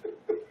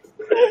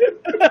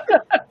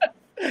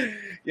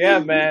 Yeah,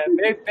 man.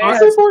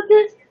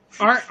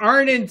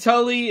 Arn and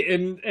Tully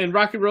and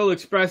Rock and Roll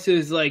Express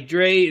is like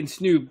Dre and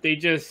Snoop. They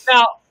just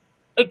now.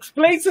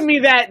 Explain to me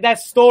that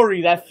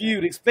story, that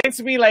feud. Explain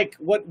to me like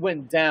what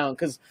went down,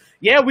 because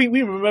yeah, we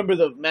remember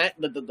the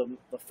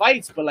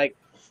fights, but like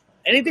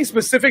anything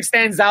specific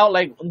stands out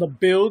like on the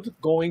build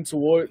going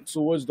towards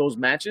those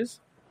matches.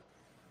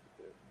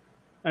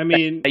 I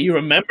mean, that you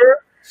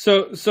remember.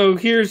 So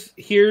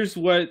here's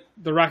what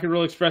the Rock and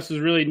Roll Express was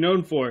really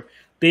known for.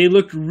 They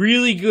looked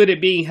really good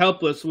at being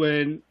helpless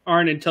when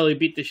Arn and Tully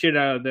beat the shit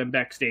out of them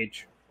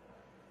backstage.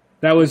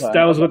 That was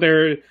what they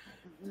were.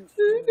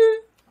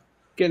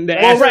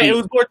 Right. It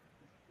was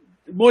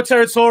more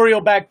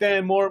territorial back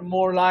then,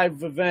 more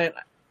live event.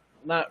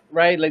 Not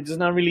right. Like there's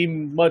not really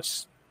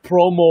much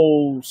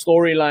promo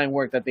storyline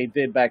work that they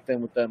did back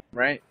then with them,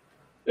 right?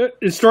 The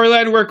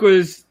storyline work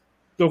was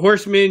the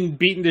Horsemen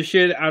beating the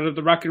shit out of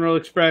the Rock and Roll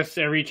Express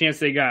every chance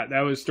they got. That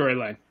was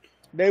storyline.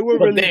 They were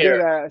really good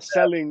at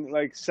selling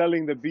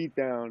the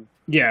beatdown.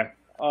 Yeah.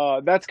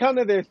 That's kind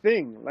of their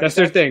thing. Like, that's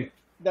their thing.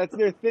 That's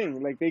their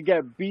thing. Like they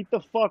get beat the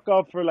fuck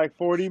up for like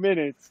 40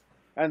 minutes.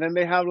 And then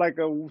they have like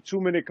a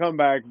 2-minute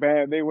comeback.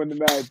 Bam, they win the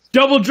match.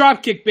 Double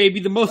drop kick, baby.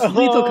 The most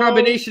lethal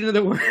combination in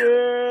the world.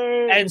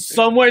 Yeah. And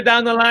somewhere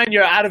down the line,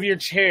 you're out of your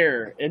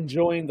chair,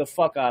 enjoying the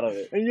fuck out of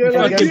it. And you're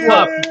like,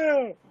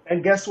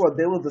 And guess what?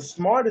 They were the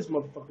smartest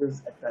motherfuckers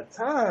at that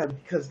time.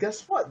 Because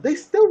guess what? They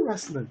still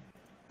wrestling.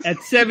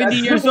 At 70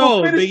 years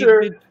old.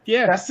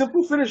 That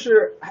simple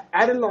finisher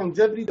added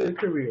longevity to their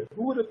career.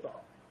 Who would have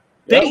thought?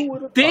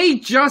 They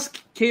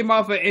just came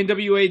off an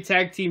NWA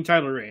tag team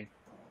title reign.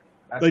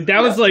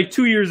 That was like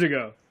 2 years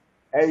ago.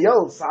 And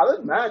yo,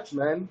 solid match,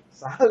 man.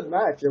 Solid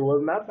match. It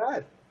was not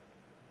bad.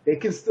 They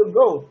can still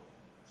go.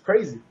 It's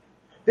crazy.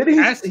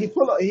 He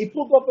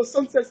pulled off a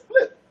sunset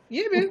split.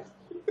 Yeah, man.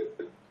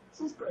 This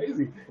was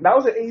crazy. And that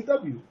was at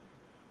AEW.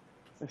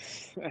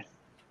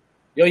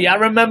 Yo, y'all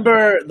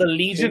remember the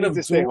Legion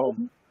of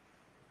Doom?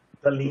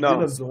 The Legion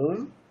of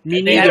Doom?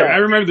 Me neither. I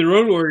remember the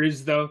Road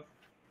Warriors though.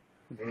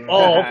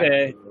 Oh,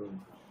 okay.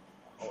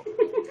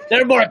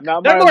 They're more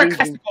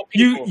classical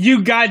people.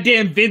 You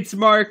goddamn Vince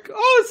Mark.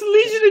 Oh, it's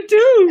Legion of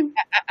Doom.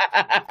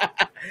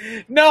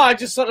 No, I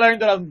just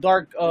learned that I'm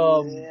dark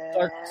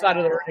side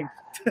of the ring.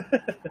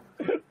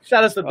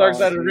 Shout out to Dark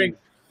Side of the Ring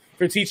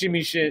for teaching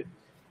me shit.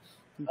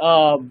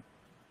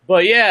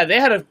 But yeah, they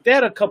had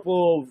a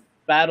couple of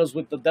battles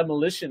with the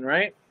Demolition,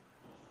 right?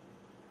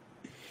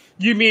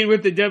 You mean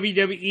with the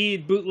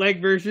WWE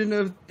bootleg version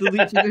of the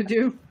Legion of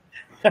Doom?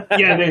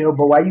 Yeah,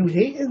 but why you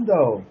hating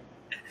though?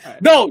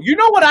 No, you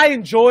know what I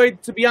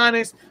enjoyed, to be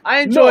honest?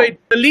 I enjoyed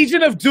the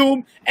Legion of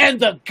Doom and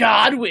the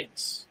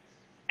Godwins.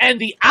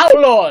 And the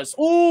Outlaws.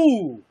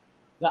 Ooh.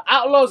 The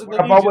Outlaws and the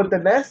Legion. How about with the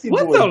Nasty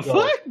Boys? What the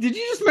fuck? Did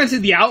you just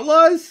mention the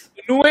Outlaws?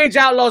 The New Age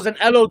Outlaws and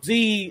LOD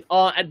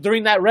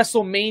during that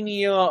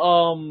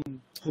WrestleMania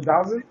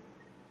 2000?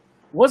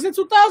 Was it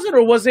 2000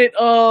 or was it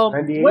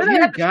when they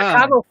had the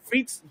Chicago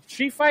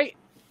street fight?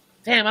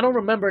 Damn, I don't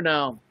remember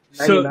now.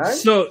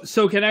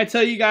 So can I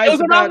tell you guys? It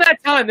was around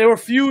that time they were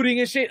feuding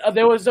and shit.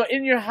 There was an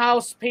In Your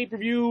House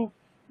pay-per-view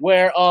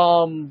where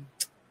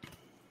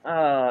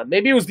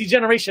maybe it was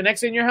Degeneration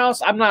X In Your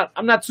House. I'm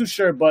not too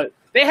sure, but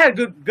they had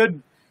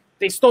good.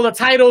 They stole the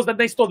titles, then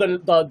they stole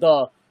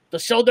the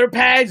shoulder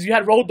pads. You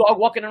had Road Dogg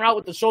walking around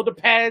with the shoulder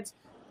pads,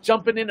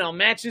 jumping in on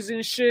matches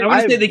and shit. I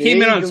want to say they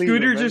came in on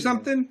scooters or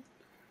something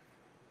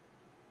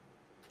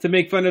to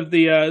make fun of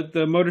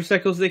the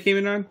motorcycles they came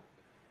in on.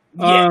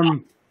 Yeah.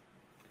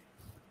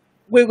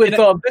 With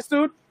this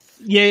dude?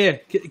 Yeah.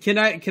 Can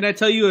I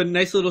tell you a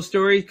nice little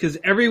story? Because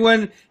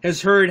everyone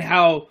has heard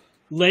how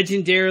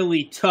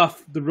legendarily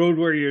tough the Road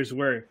Warriors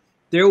were.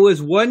 There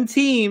was one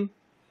team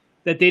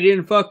that they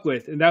didn't fuck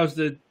with, and that was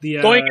the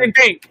Doink and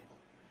Dink.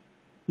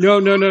 No.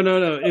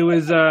 It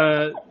was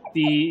the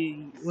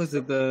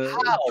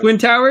Twin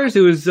Towers?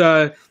 It was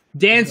Dan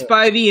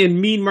Spivey and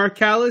Mean Mark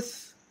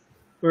Callis,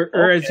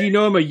 or as you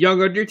know him, a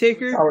young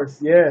Undertaker.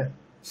 Towers, yeah.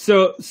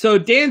 So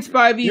Dan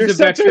Spivey's a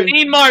veteran.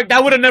 Mean Mark,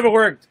 that would have never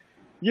worked.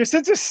 You're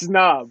such a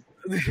snob.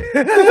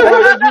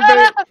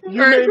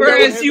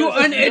 Whereas you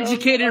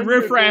uneducated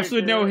riffraffs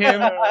would know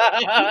him.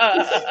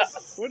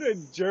 What a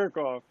jerk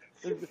off.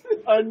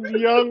 A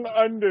young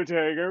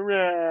Undertaker,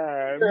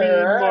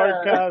 Mean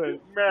Mark Callis,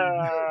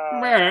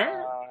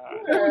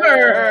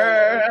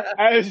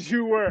 as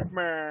you were,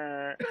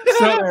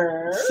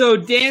 So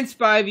Dan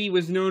Spivey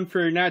was known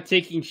for not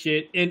taking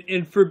shit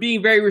and for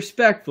being very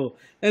respectful.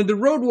 And the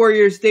Road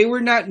Warriors, they were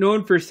not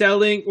known for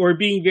selling or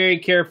being very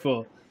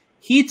careful.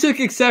 He took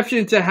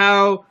exception to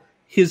how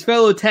his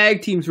fellow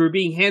tag teams were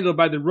being handled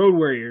by the Road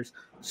Warriors.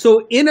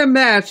 So in a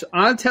match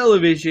on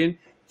television,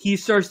 he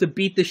starts to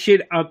beat the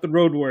shit out the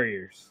Road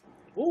Warriors.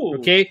 Ooh.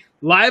 Okay?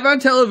 Live on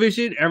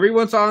television,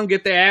 everyone saw him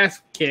get their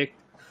ass kicked.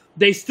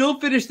 They still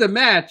finished the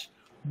match,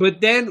 but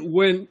then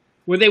when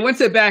they went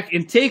to back,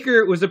 and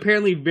Taker was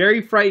apparently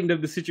very frightened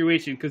of the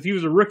situation because he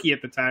was a rookie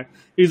at the time.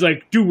 He's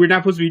like, dude, we're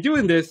not supposed to be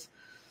doing this.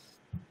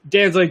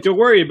 Dan's like, don't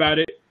worry about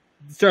it.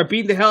 Start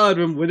beating the hell out of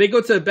him. When they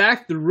go to the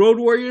back, the Road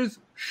Warriors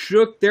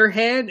shook their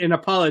hand and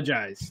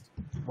apologized.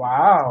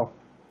 Wow.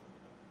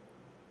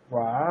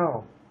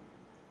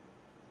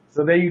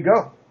 So there you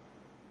go.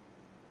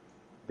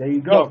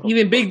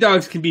 Even big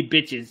dogs can be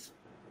bitches.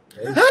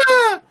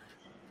 I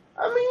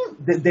mean,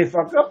 they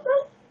fucked up, bro.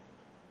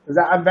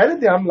 Because if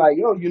anything, I'm like,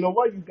 yo, you know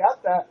what? You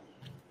got that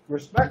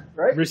respect,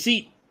 right?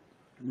 Receipt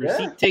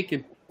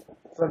taken.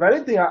 So if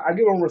anything, I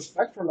give them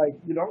respect for, like,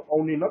 you know,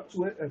 owning up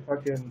to it and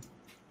fucking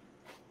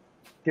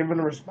giving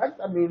them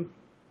respect. I mean,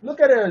 look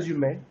at it as you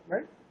may,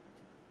 right?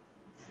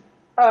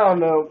 I don't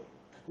know.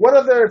 What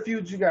other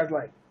feuds you guys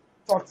like?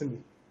 Talk to me.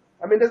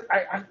 I mean,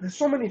 there's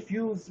so many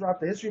feuds throughout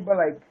the history, but,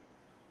 like,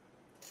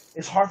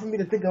 it's hard for me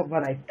to think of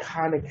an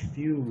iconic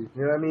feud.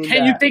 You know what I mean?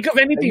 Can you think of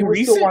anything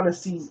recent? Still want to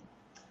see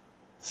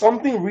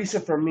something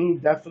recent for me.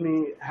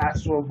 Definitely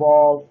has to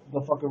involve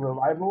the fucking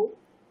Revival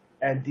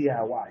and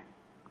DIY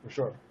for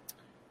sure.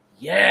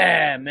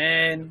 Yeah,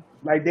 man.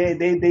 Like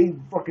they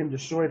fucking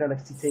destroyed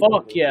NXT Takeover.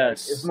 Fuck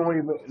yes. It's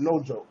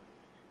no joke.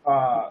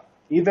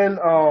 Even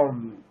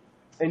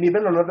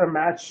another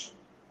match.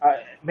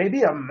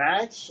 Maybe a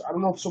match. I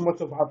don't know so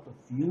much about the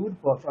feud,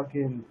 but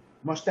fucking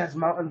Mustache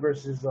Mountain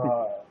versus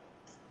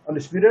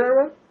Undisputed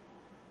Era.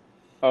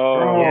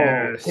 Oh,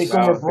 yes.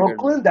 Takeover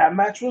Brooklyn. That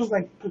match was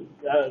like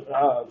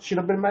should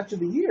have been match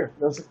of the year.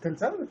 There was a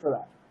contender for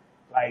that.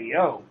 Like,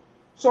 yo.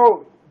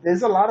 So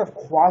there's a lot of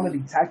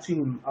quality tag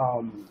team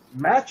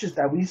matches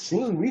that we've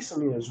seen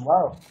recently as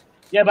well.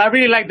 Yeah, but I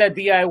really like that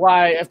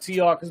DIY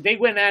FTR because they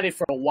went at it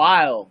for a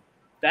while.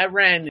 That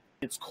ran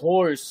its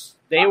course.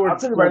 They were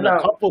doing a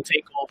couple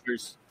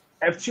takeovers.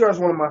 FTR is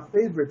one of my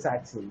favorite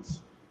tag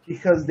teams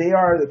because they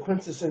are the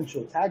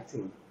quintessential tag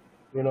team.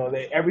 You know,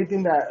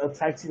 everything that a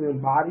tag team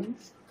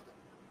embodies,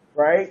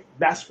 right?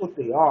 That's what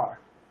they are.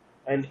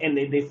 And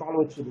they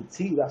follow it to the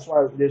T. That's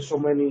why there's so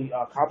many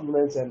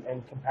compliments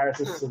and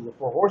comparisons to the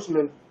Four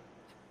Horsemen,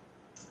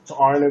 to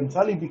Arn and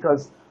Tully,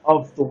 because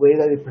of the way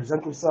that they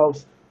present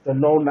themselves, the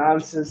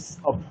no-nonsense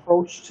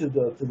approach to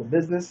the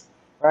business,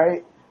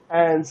 right?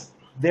 And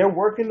they're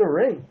working the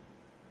ring,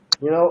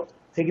 you know,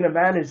 taking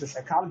advantage of the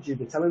psychology,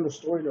 they're telling the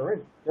story in the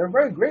ring. They're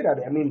very great at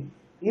it. I mean,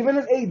 even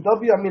in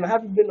AEW, I mean, I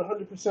haven't been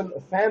 100%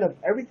 a fan of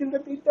everything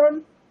that they've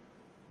done,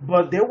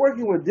 but they're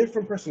working with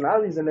different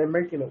personalities and they're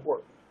making it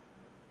work,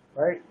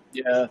 right?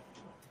 Yeah.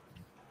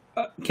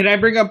 Can I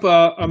bring up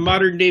a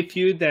modern day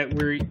feud that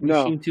we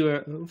seem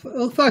to?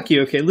 Well, fuck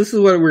you. Okay, this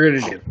is what we're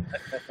gonna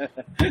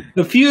do.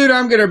 The feud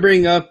I'm gonna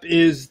bring up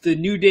is the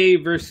New Day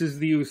versus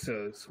the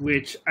Usos,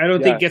 which I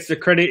don't think gets the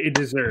credit it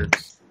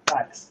deserves.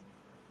 Facts.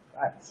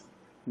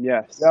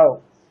 Yes.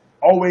 Yo,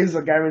 always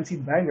a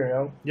guaranteed banger,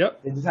 yo.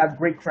 Yep. They just have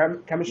great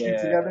chemistry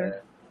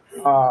together,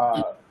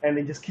 and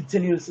they just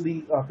continue to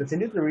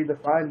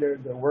redefine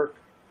their work.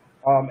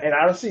 And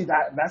honestly,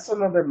 that's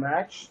another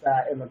match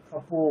that in a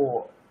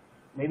couple.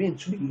 Maybe in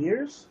 2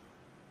 years,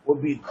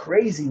 would be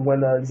crazy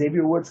when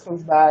Xavier Woods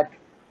comes back,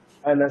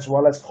 and as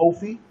well as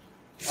Kofi.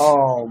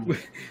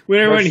 When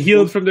everyone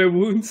healed from their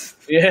wounds.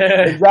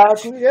 Yeah,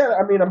 exactly. Yeah,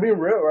 I mean, I'm being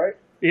real, right?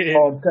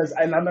 Yeah. Because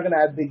and I'm not gonna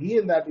add Big E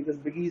in that because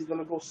Big E's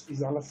gonna go.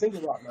 He's on a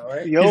single route now,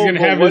 right? Yo, He's gonna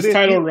have his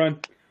title run.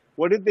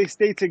 What if they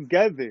stay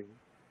together,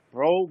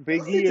 bro?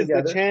 Big E is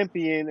the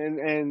champion,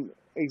 and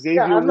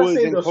Xavier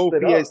Woods and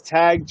Kofi as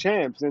tag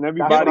champs, and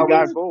everybody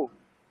got gold.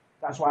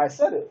 That's why I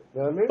said it.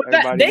 You know what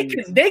I mean?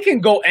 But they can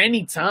go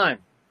anytime,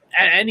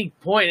 at any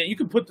point. You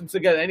can put them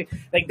together.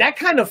 Like that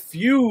kind of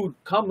feud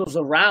comes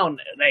around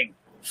like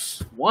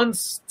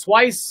once,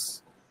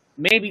 twice,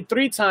 maybe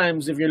 3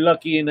 times if you're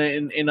lucky in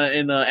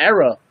a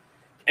era.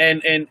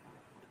 And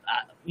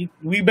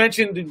we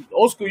mentioned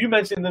old school. You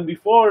mentioned them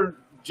before.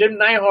 Jim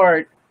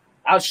Neidhart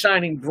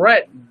outshining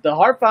Brett. The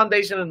Hart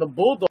Foundation and the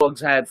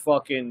Bulldogs had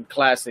fucking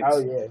classics. Oh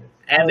yeah,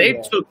 and they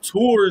took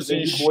tours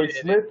and shit.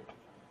 Smith.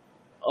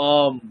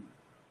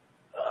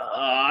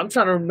 I'm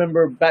trying to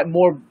remember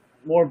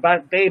more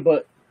back day,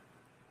 but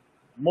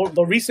more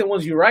the recent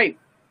ones. You're right.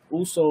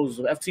 Usos,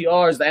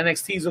 FTRs, the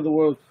NXTs of the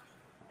world.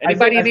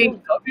 Anybody in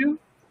AEW?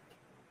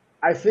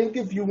 I think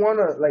if you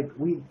wanna if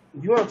you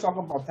wanna talk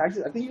about tag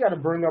teams, I think you got to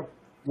bring up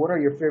what are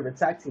your favorite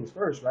tag teams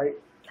first, right?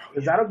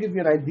 Because that'll give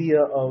you an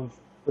idea of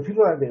the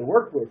people that they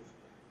work with,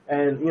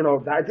 and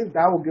I think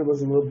that will give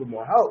us a little bit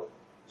more help.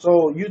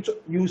 So you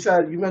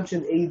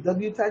mentioned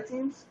AEW tag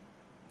teams.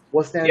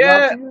 What stands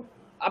out to you?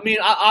 I mean,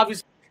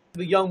 obviously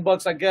the Young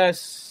Bucks. I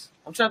guess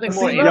I'm trying to think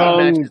more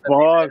Young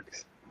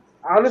Bucks.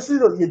 Honestly,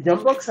 the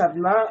Young Bucks have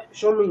not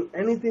shown me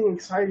anything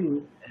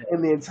exciting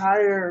in the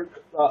entire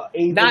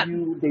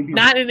AEW debut.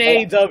 Not in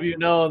AEW,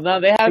 no,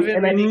 they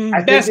haven't.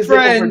 I think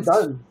they're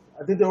overdone.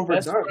 I think they're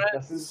overdone.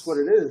 That's just what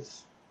it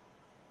is.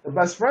 The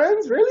best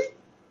friends, really?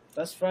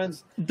 Best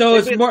friends. Though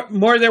it's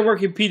more they're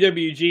working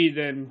PWG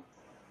than.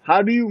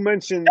 How do you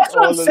mention? That's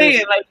what I'm saying.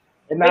 This? Like,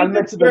 and now I'm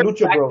next to the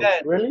Lucha Bros.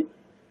 Really?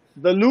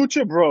 The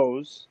Lucha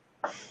Bros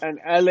and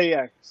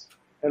LAX.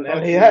 And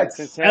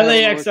LAX.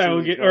 LAX, I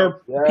will get,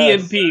 or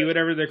PNP,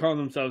 whatever they're calling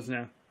themselves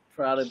now.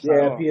 Proud and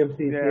powerful. Yeah,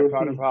 PNP. Yeah,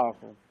 Proud and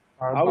Powerful.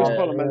 I always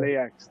call them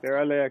LAX.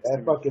 They're LAX.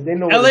 They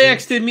know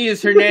LAX to me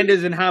is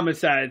Hernandez and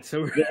Homicide.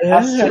 So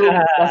that's true.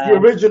 That's the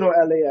original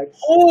LAX.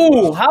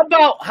 Oh, how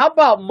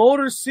about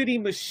Motor City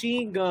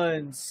Machine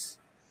Guns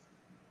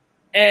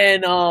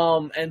and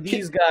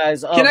these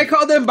guys? Can I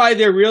call them by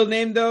their real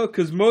name though?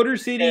 Because Motor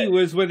City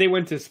was when they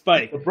went to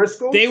Spike. The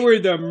Briscoes? They were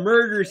the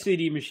Murder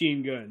City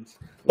Machine Guns.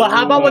 But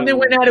how about when they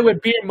went at it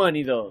with Beer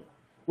Money though?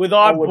 With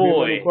our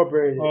boy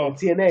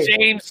TNA.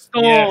 James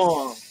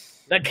Storm,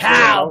 the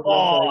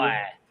Cowboy.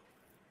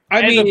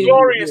 I mean, the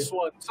glorious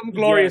one, some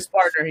glorious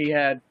partner he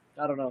had.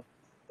 I don't know.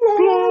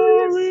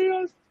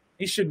 Glorious.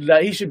 He should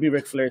be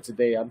Ric Flair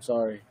today. I'm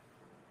sorry.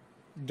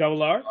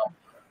 Double R.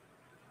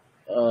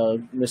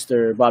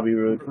 Mr. Bobby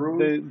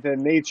Roode. The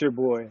Nature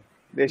Boy.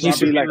 There should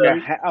be like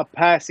a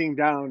passing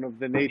down of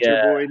the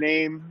Nature Boy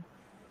name.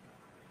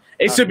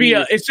 It should be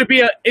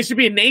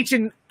an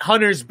ancient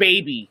hunter's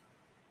baby.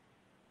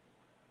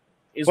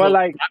 Is what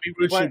Bobby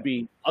Roode should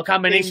be. A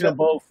combination of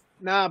both.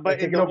 Nah, but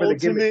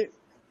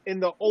in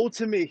the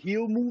ultimate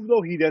heel move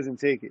though, he doesn't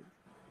take it.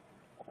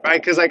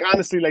 Right? Because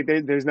honestly,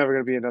 there's never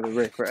gonna be another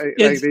Rick, right?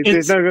 There's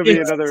never gonna be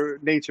another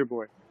Nature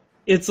Boy.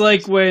 It's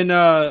like when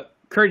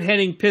Kurt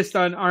Hennig pissed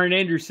on Arn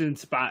Anderson's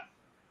spot.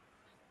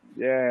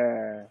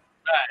 Yeah.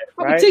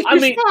 Right. I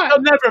mean,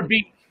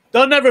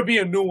 there'll never be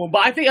a new one,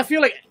 but I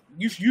feel like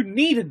you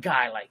need a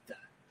guy like that.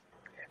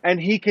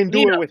 And he can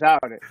do it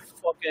without it.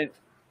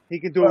 He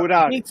can do it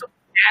without it.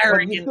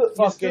 Arrogant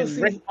fucking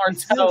Rick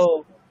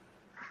Martel.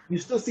 You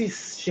still see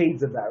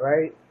shades of that,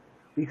 right?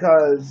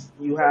 Because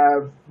you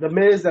have the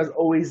Miz that's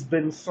always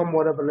been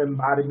somewhat of an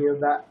embodiment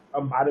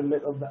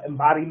of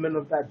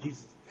that.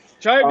 Jesus.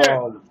 Try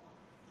again.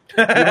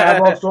 You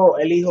have also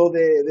El Hijo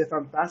de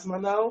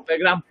Fantasma now.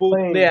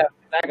 Playing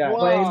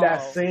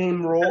that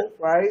same role,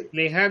 right?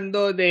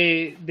 Alejandro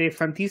de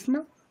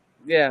Fantasma?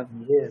 Yeah.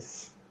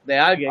 Yes. De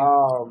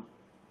alguien.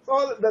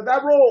 So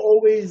that role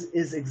always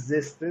is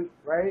existent,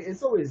 right?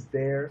 It's always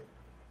there.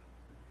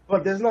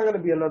 But there's not going to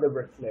be another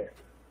Ric Flair.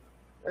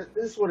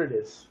 This is what it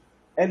is.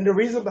 And the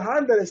reason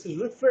behind that is because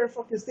Ric Flair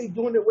fucking stayed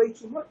doing it way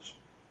too much.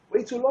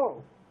 Way too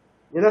long.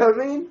 You know what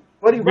I mean?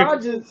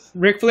 Rogers.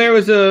 Ric Flair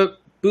was a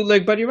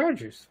bootleg Buddy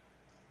Rogers.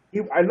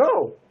 I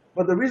know.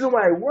 But the reason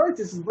why it worked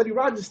is Buddy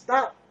Rogers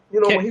stopped,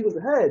 when he was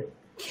ahead.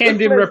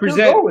 Camden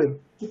represent,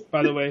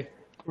 by the way.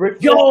 Ric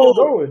Flair still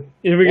going.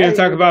 If we're going to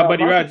talk about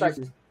Buddy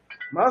Rogers.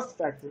 Monster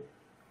Factory.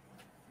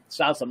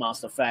 Shouts to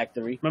Monster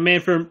Factory. My man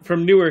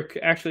from Newark,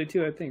 actually,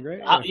 too, I think, right?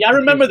 Y'all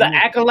remember the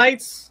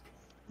Acolytes?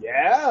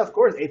 Yeah, of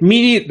course.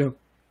 Me neither.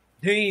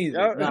 Please.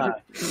 Nah.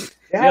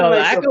 They had the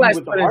Acolytes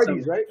with the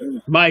Hardys, right?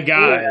 My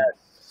God.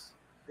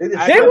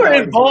 They were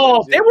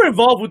involved. They were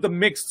involved with the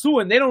mix too,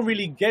 and they don't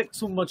really get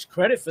too much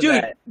credit for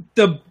that.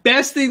 The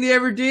best thing they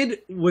ever did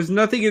was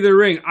Nothing in the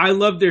Ring. I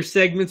love their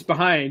segments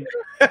behind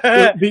the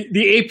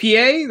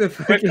APA, the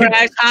fucking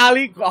Crash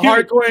Holly,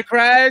 Hardcore and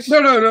Crash.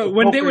 No.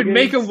 When they would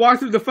make them walk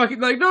through the fucking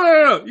no,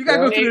 you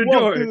gotta go through the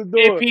door.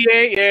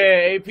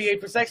 APA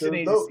Protection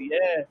Agency.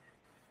 Yeah,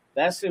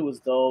 that shit was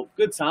dope.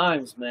 Good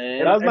times,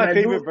 man. That was my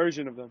favorite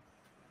version of them.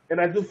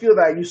 And I do feel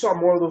that you saw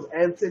more of those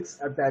antics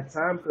at that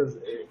time because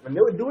when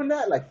they were doing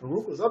that, like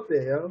Farouk was up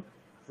there, yo.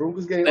 Farouk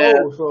was getting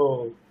old,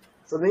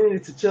 so they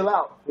needed to chill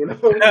out, you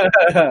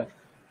know.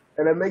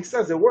 And it makes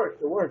sense. It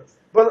worked.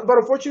 But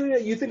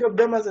unfortunately, you think of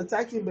them as a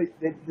tag team, but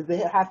did they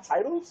have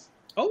titles?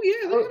 Oh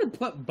yeah, they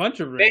had a bunch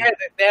of runs.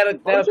 They had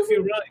a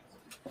few runs.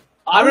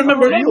 I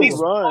remember at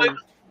least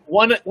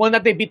one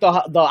that they beat the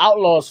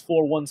Outlaws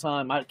for one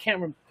time. I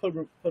can't put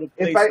a place.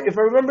 If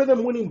I remember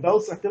them winning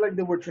belts, I feel like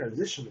they were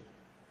transitioning.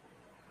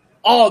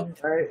 Oh,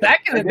 right?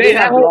 Back in the day,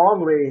 that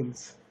long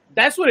reigns.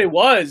 That's what it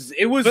was.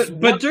 It was,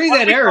 but during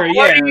that era,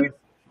 yeah.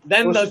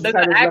 Then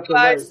the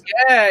Acolytes,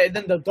 yeah, and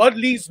then the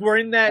Dudleys were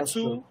in that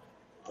too.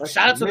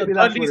 Shout out to the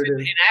Dudleys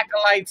and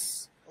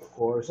Acolytes. Of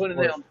course, putting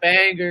them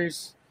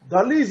bangers.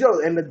 Dudleys,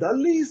 and the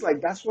Dudleys, like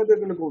that's why they're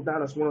gonna go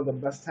down as one of the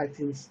best tag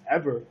teams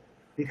ever,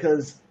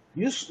 because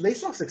they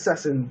saw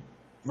success in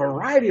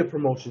variety of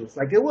promotions.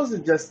 Like it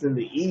wasn't just in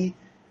the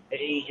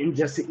in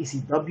just the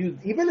ECW,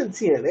 even in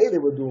TNA they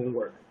were doing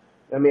work.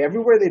 I mean,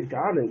 everywhere they've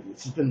gone,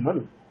 it's just been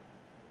money.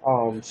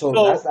 So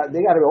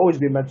they got to always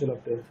be mentioned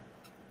up there.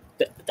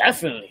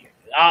 Definitely.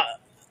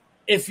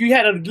 If you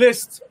had a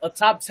list, a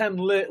top 10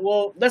 list,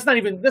 well, let's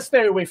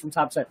stay away from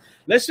top 10.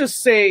 Let's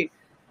just say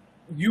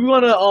you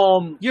want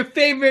to your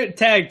favorite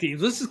tag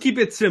teams. Let's just keep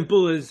it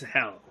simple as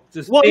hell.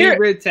 Just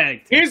favorite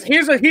tag teams.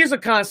 Here's a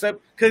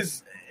concept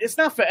because it's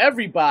not for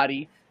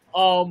everybody.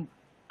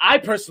 I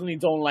personally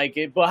don't like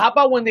it, but how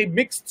about when they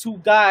mix two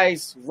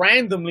guys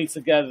randomly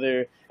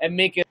together and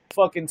make it a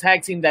fucking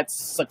tag team that's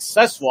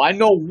successful? I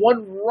know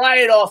one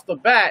right off the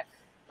bat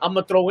I'm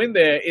gonna throw in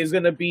there is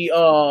gonna be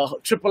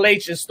Triple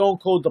H and Stone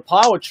Cold the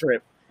Power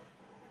Trip.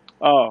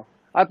 Oh,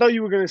 I thought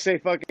you were gonna say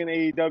fucking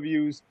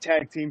AEW's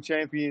tag team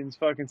champions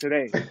fucking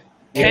today.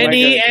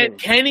 Kenny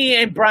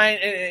and Brian,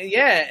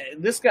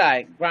 this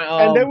guy.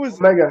 Brian, and there was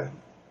Omega.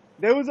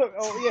 There was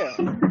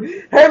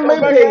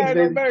Hangman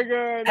Page.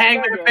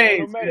 Hangman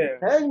Page.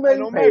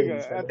 Hangman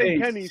Page. I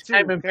think Kenny too.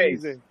 Hangman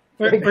Page.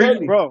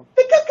 Bro.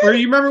 Or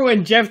you remember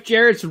when Jeff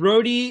Jarrett's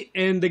roadie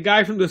and the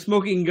guy from the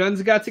Smoking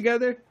Guns got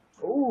together?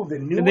 Oh, the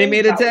new. And they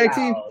made a tag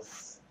team.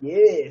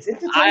 Yes,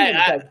 entertaining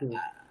tag team.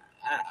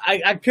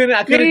 I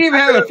couldn't. They didn't even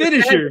have a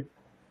finisher.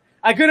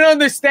 I couldn't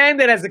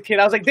understand it as a kid.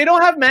 I was like, they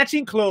don't have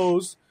matching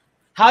clothes.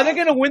 How are they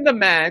gonna win the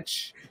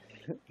match?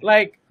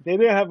 Like they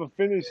didn't have a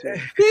finisher.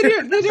 They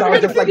never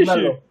had a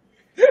finisher.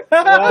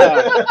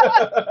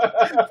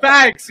 Wow.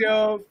 Facts,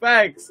 yo,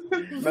 facts.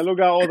 Melo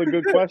got all the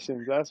good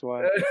questions. That's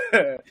why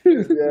he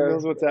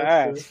knows what to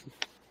ask.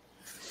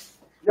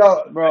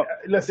 Yo, bro,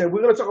 listen,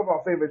 we're gonna talk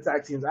about favorite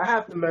tag teams. I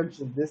have to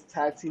mention this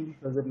tag team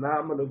because if not,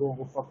 I'm gonna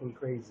go fucking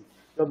crazy.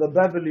 So the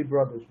Beverly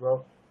Brothers,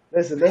 bro.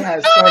 Listen, they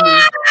had Sonny.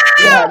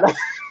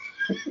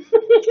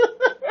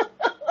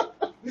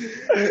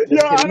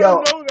 I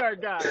don't know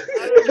that guy.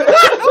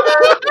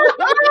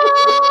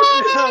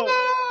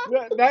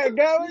 That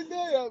guy right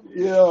there.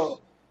 Yo.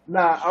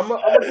 Nah, I'm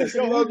gonna get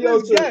some love.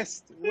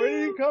 Guest. Where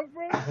did he come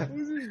from?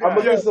 Who's this guy? I'm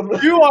gonna get some.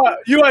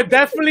 You are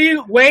definitely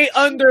way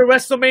under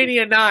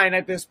WrestleMania 9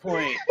 at this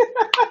point.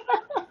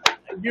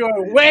 You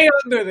are way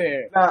under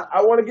there. Nah,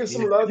 I want to give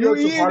some love. You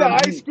eating the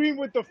ice cream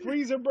with the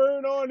freezer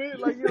burn on it?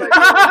 Like you're like,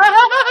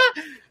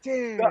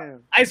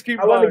 damn. Ice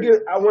cream. I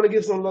want to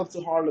give some love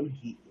to Harlem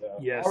Heat.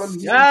 Yes. Harlem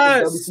Heat,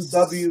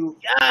 WCW.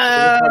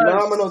 Yes.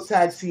 Phenomenal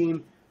tag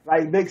team.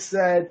 Like Vic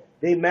said,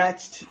 they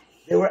matched.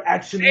 They were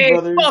actually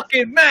brothers.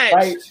 Fucking match.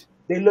 Right?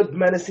 They looked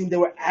menacing. They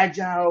were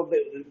agile.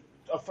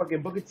 A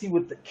fucking Booker T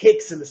with the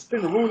kicks and the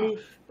spin-a-rooney.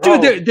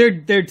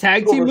 Dude, their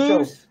tag team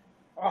moves.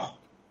 Oh,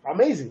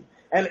 amazing.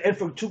 And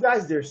for two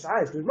guys their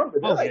size, because remember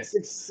they're like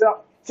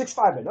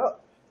 6'5" and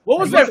up. What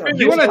was that?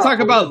 You want to talk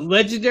about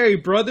legendary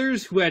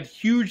brothers who had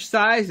huge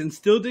size and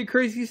still did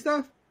crazy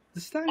stuff?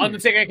 The Steiners.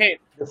 Undertaker came.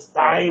 The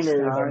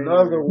Steiners.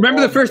 Another.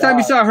 Remember the first time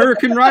you saw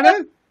Hurricane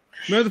Rana?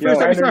 Remember the first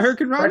time you saw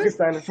Hurricane Rana?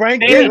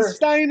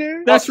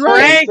 Frankensteiner. That's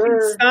right.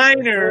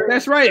 Frankensteiner.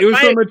 That's right. It was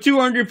from a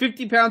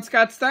 250-pound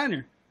Scott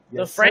Steiner.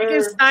 The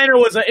Frankensteiner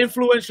was an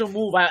influential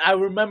move. I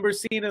remember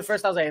seeing it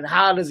first. I was like,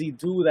 how does he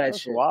do that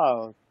shit?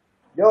 Wow.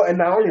 Yo, and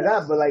not only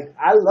that, but like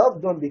I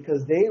loved them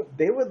because they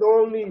were the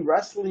only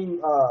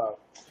wrestling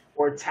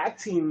or tag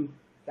team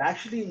that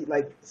actually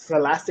like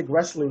scholastic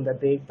wrestling that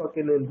they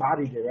fucking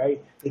embodied it,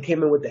 right? They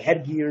came in with the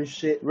headgear and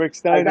shit. Rick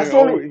Steiner.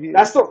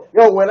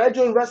 Like, when I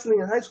joined wrestling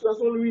in high school, that's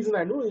the only reason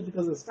I knew it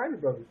because of the Steiner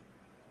brothers.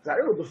 I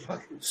don't know what the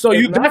fuck. So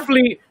you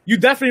definitely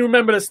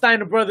remember the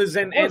Steiner brothers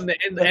and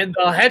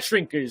the Head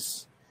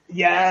Shrinkers.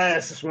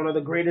 Yes, it's one of the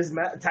greatest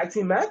tag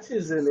team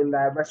matches in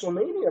that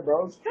WrestleMania,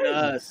 bro. It's crazy.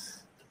 Yes.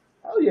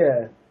 Oh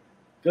yeah,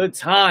 good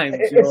times.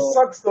 It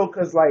sucks though,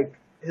 cause like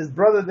his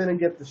brother didn't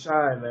get the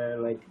shine,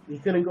 man. Like he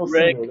couldn't go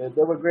single.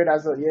 They were great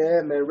as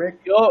man. Rick.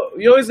 You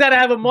always gotta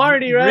have a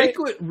Marty, right?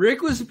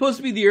 Rick was supposed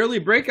to be the early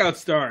breakout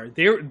star.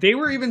 They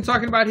were even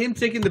talking about him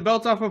taking the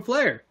belt off of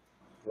Flair.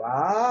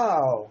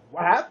 Wow,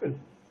 what happened?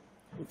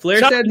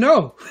 Flair said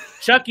no.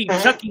 Chucky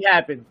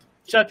happened.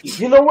 Chucky.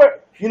 You know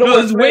what? It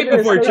was way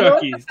before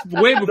Chucky.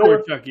 Way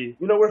before Chucky.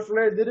 You know where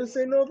Flair didn't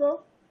say no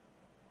though?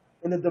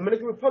 in the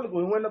Dominican Republic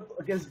when he went up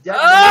against Jack.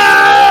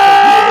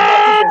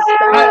 I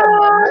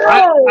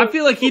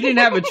feel like he didn't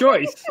have a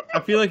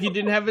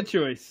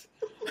choice.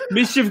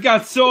 Mischief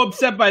got so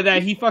upset by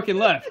that he fucking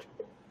left.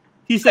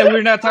 He said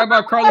we're not talking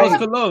about Carlos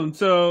Colon,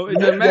 so it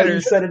doesn't matter.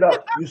 You set it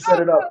up. You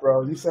set it up,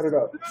 bro. You set it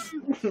up.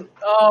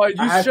 Oh,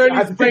 you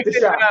surely spiked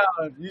it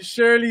down. You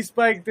surely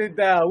spiked it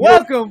down.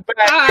 Welcome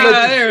back.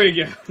 There we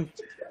go.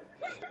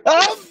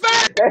 I'm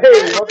back.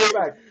 Hey, welcome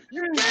back.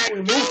 You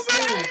can't do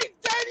it,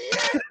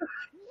 Daddy.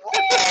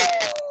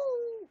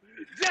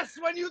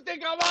 Just when you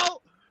think I'm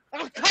out,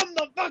 I'll come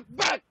the fuck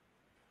back.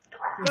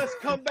 Let's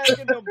come back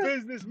into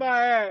business,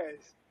 my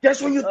ass.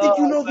 Just when you think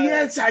you know the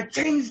answer, I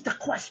changed the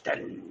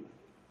question.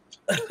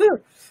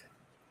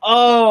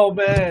 Oh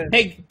man!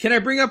 Hey, can I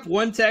bring up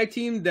one tag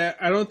team that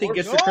I don't think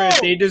gets the credit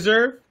they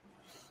deserve?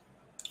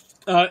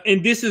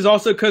 And this is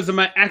also because of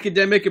my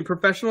academic and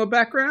professional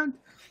background.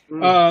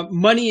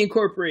 Money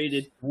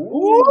Incorporated.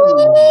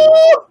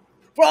 Ooh,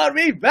 brought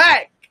me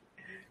back.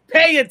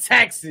 Pay your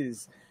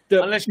taxes. The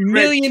 $1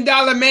 million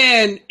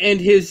man and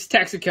his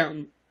tax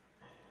accountant.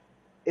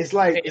 It's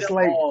like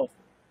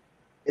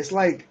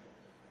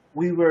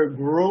we were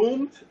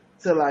groomed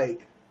to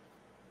like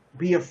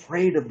be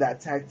afraid of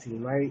that tag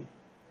team, right?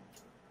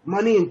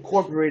 Money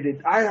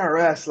Incorporated,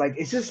 IRS, like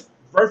it's just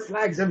red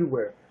flags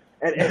everywhere.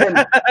 And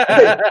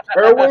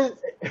Erwin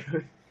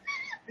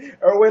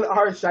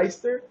R.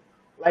 Shyster,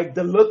 like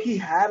the look he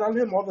had on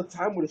him all the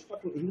time with his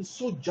fucking, he was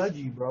so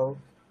judgy, bro.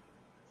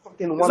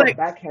 Fucking want to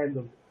backhand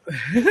him.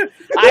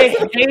 I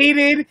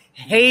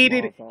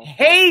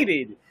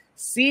hated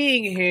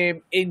seeing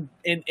him in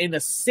a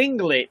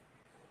singlet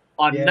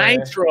on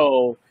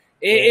Nitro.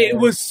 It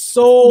was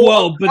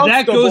so but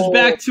that goes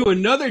back to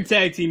another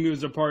tag team he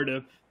was a part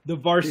of, the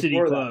Varsity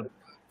Club.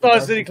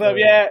 Varsity Club,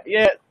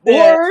 yeah.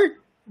 Or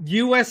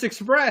U.S.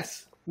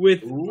 Express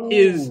with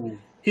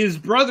his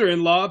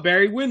brother-in-law,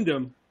 Barry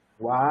Windham.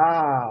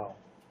 Wow.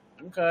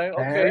 Okay.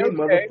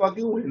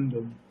 Motherfucking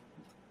Windham.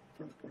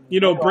 You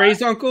know,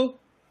 Bray's uncle?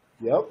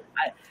 Yep.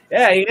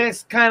 Yeah, he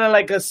has kind of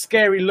like a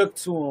scary look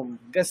to him.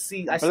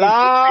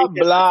 Blah,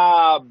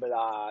 blah,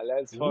 blah.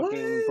 Let's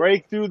fucking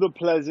break through the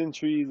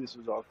pleasantries. This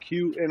was all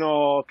cute and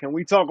all. Can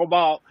we talk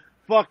about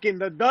fucking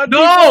the Dudley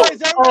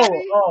boys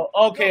already?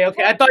 Okay.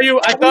 I thought you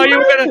were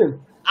gonna.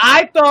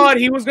 I thought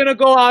he was gonna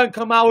go out and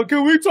come out with.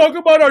 Can we talk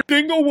about our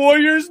Dingo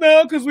Warriors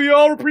now? Because we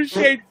all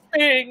appreciate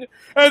Sting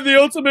and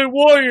the Ultimate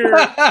Warrior.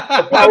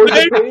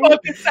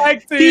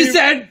 He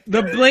said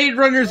the Blade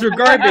Runners are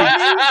garbage.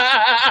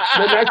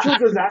 The natural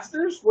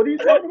disasters? What are you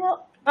talking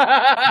about?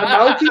 The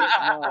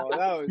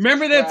Mounties?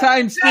 Remember that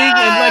time Sting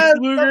and Lex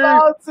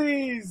Luger?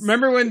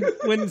 Remember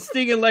when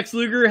Sting and Lex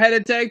Luger had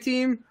a tag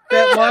team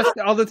that lost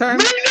all the time?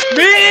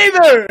 Me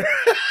either.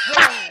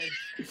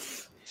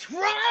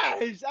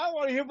 Trash! I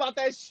want to hear about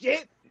that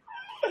shit.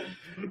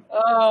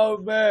 Oh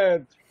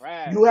man,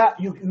 trash.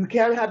 You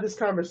can't have this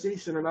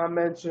conversation and not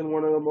mention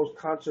one of the most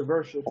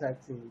controversial tag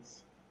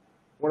teams,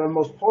 one of the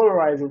most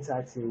polarizing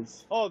tag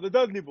teams. Oh, the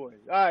Dudley Boys.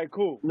 All right,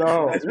 cool.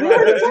 No, that's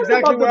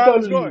exactly where I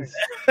was going. Is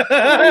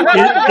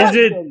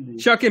it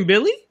Chuck and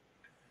Billy?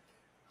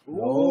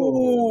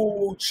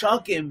 Ooh,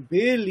 Chuck and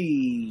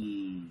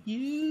Billy.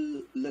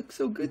 You look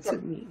so good to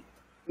me.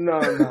 No.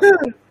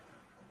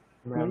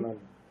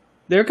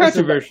 They're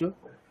controversial.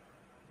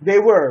 They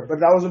were,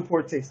 but that was in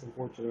poor taste,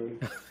 unfortunately.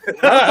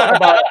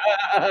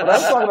 I'm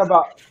talking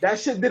about that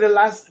shit didn't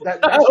last. That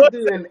shit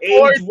didn't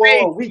age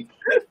well a week.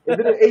 It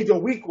didn't age a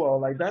week well.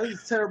 Like that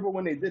is terrible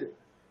when they did it.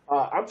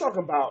 I'm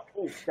talking about.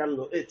 Oh, got a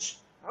little itch.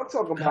 I'm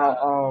talking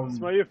about.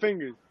 Smell your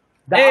fingers.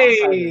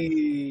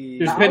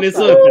 There's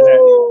peninsula for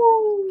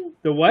that.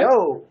 The what?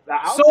 Yo, the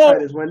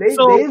Outsiders, when they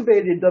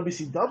invaded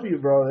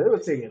WCW, bro, they were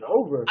taking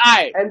over.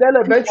 And then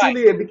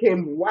eventually it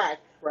became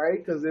whack,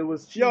 right? Because it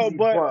was cheesy,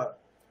 but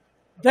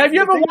have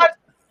you ever watched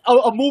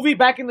a movie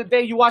back in the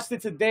day? You watched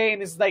it today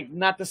and it's like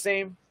not the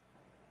same.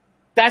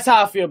 That's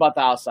how I feel about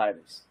the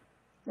Outsiders.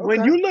 Okay.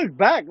 When you look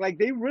back, like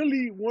they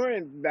really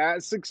weren't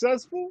that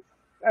successful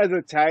as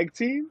a tag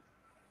team.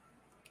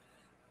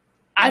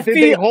 Did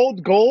they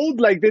hold gold?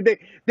 Like did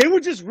they were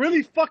just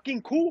really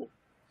fucking cool.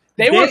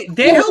 They held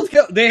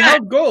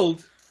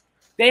gold.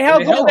 They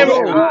held gold.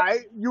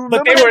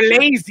 But they were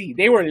lazy.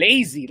 They were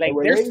lazy. Like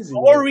their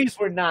stories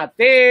were not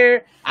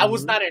there. I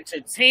was not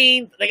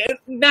entertained. Like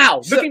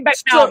looking back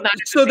now, I'm not.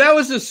 So that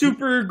was a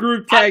super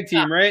group tag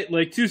team, right?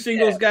 Like two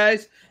singles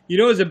guys. You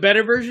know, is a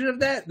better version of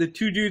that? The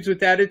two dudes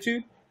with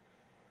attitude.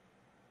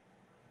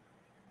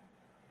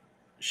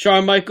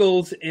 Shawn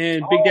Michaels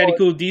and Big Daddy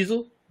Cool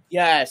Diesel.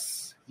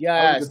 Yes.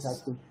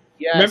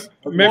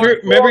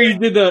 Remember you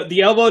did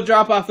the elbow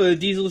drop off of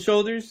Diesel's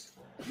shoulders?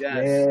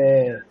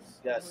 Yes.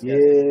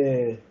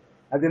 Yeah.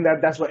 I think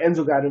that's what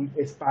Enzo got him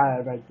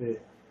inspired right there.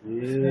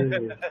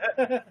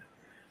 Yeah.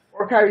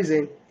 Or Kairi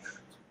Sane.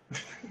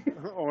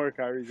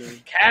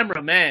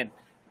 Cameraman.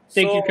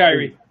 Thank you,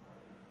 Kyrie.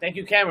 Thank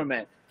you,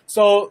 cameraman.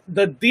 So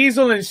the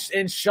Diesel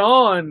and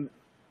Shawn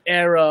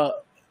era,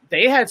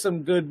 they had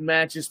some good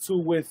matches too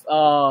with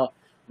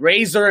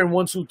Razor and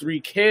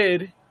 1-2-3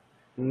 Kid.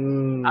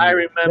 I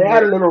remember. They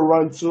had a little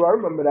run too. I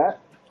remember that.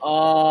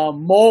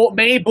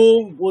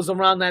 Mabel was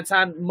around that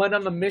time. Men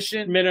on a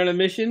Mission.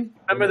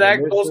 Remember that?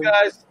 Those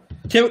guys.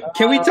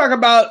 Can we talk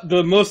about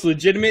the most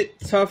legitimate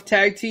tough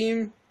tag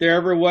team there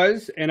ever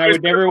was? And I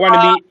would never want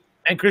to be.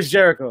 And Chris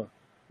Jericho.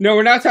 No,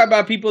 we're not talking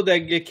about people that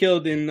get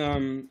killed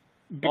in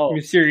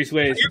mysterious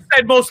ways. You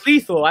said most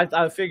lethal.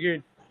 I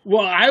figured.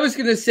 Well, I was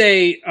gonna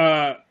say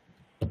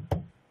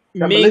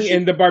Ming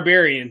and the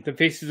Barbarian, the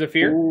Faces of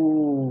Fear.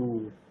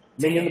 Ooh,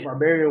 Ming and the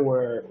Barbarian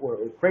were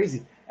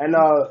crazy, and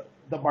the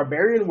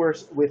Barbarian were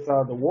with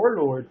the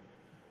Warlord.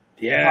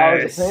 Yeah,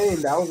 Powers of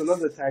Pain. That was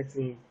another tag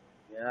team.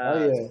 Yeah.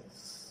 Oh yeah.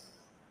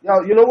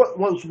 Yo, you know what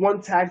was one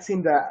tag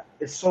team that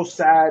is so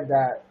sad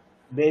that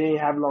they didn't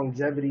have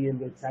longevity in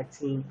their tag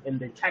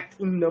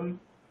teamdom?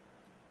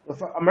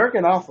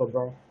 American Alpha,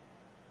 bro.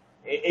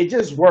 It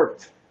just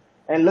worked,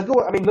 and look at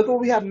what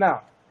we have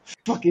now.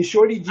 Fucking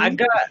Shorty G.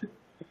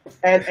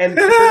 and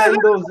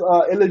those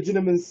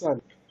illegitimate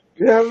son.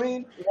 You know what I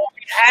mean? Well,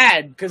 we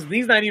had, because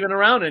he's not even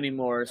around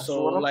anymore. That's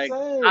so, what I'm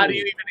saying. how do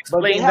you even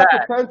explain they have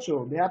that?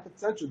 potential. They have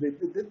potential. They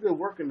did the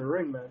work in the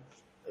ring, man.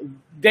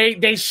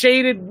 They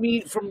shaded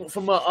me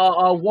from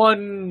a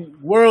one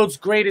world's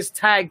greatest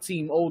tag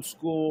team, old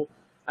school.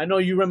 I know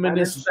you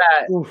reminisce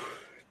that.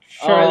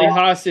 Charlie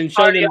Haas and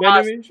Shelton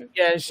Benjamin?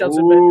 Yeah,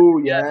 Shelton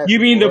Benjamin. Yes, you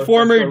mean the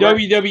former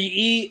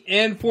WWE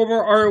and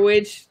former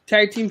ROH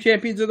tag team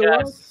champions of the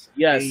world?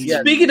 Yes.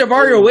 Speaking of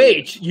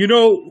ROH, you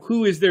know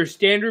who is their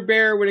standard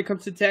bearer when it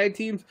comes to tag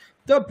teams?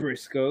 The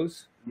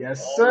Briscoes.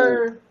 Yes,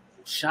 sir.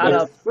 Shout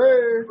out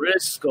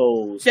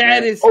Briscoes.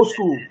 That is old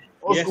school.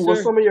 Yes,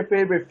 what's some of your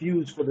favorite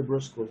feuds for the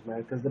Briscoes,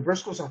 man? Because the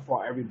Briscoes have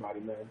fought everybody,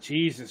 man.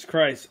 Jesus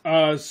Christ.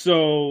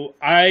 So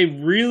I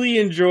really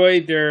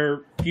enjoyed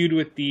their feud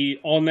with the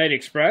All Night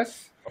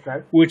Express,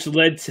 which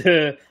led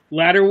to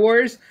Ladder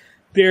Wars.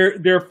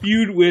 Their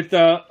feud with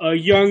a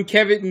young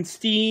Kevin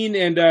Steen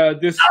and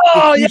this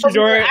El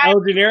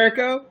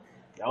Generico.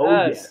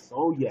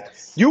 Oh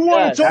yes. You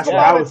want to talk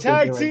about a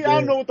tag team? I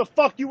don't know what the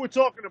fuck you were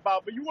talking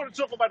about, but you want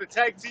to talk about a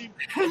tag team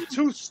with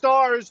two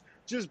stars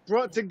just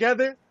brought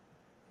together?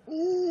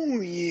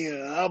 Ooh,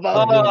 yeah. How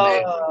about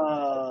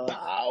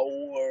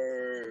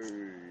power?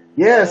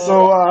 Yeah,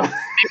 so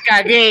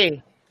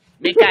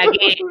Me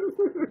cagué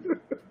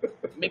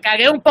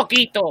un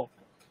poquito.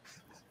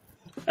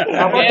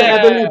 How about the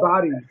Heavenly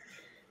Bodies?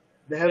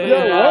 The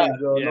Heavenly Bodies,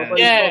 bro.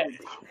 Yeah.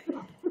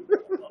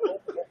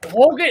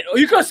 Hogan,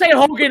 you could say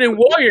Hogan and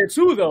Warrior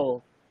too,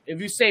 though. If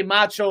you say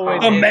Macho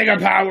and Mega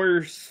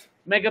Powers.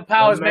 Mega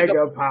Powers.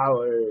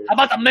 How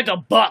about the Mega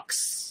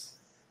Bucks?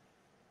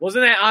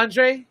 Wasn't that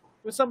Andre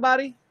with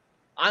somebody?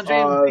 Andre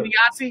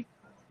DiBiase?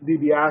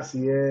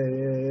 DiBiase,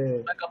 yeah.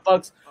 Mega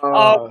Bucks.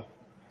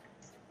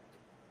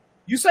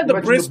 You said the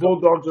Briscoes. The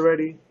Bulldogs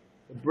already.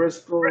 The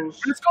Briscoes.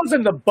 Briscoes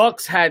and the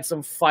Bucks had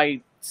some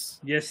fights.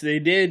 Yes, they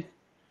did.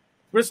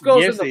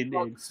 Briscoes and the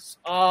Bucks.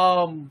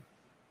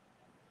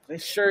 They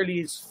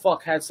surely as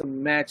fuck had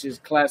some matches,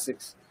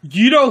 classics. Do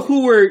you know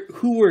who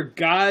were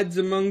gods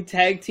among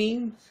tag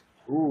teams?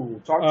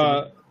 Ooh, talk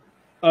to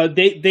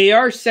me. They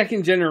are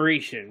second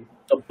generation.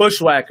 The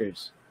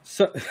Bushwhackers.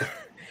 So,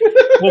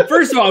 well,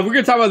 first of all, if we're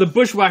gonna talk about the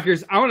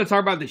Bushwhackers, I want to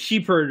talk about the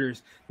Sheep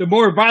Herders, the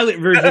more violent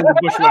version of the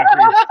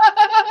Bushwhackers,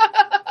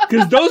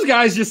 because those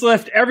guys just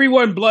left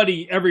everyone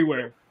bloody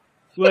everywhere.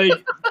 Like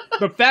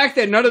the fact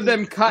that none of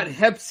them caught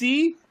Hep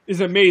C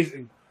is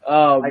amazing.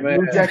 Oh like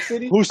man, New Jack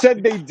City. Who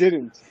said they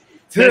didn't?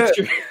 That's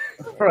true.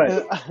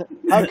 Right.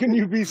 How can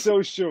you be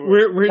so sure?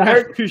 We're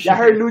not too sure. I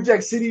heard New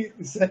Jack City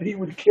said he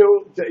would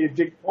kill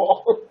Jake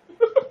Paul.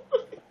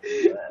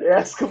 They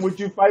asked him, would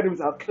you fight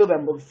him? I'll kill that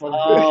motherfucker.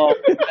 Oh,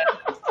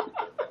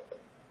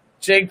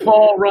 Jake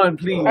Paul, run,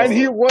 please. And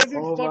he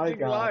wasn't fucking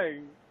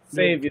lying.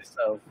 Save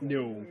yourself.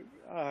 No.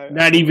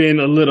 Not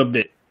even a little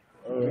bit.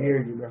 I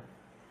hear you, bro.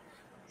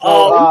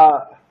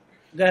 Go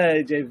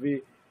ahead,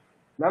 JV.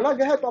 No,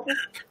 go ahead, Papa.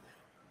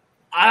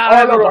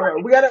 No.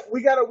 We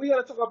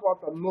gotta talk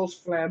about the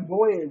most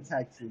flamboyant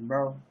tag team,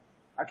 bro.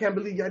 I can't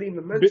believe y'all didn't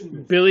even mention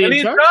this. Billy and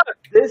Chuck?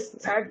 This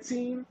tag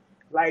team,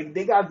 like,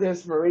 they got the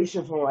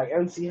inspiration from, like,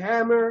 MC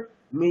Hammer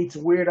meets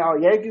Weird Al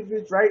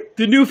Yankovic, right?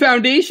 The New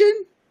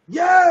Foundation?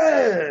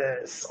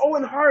 Yes!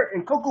 Owen Hart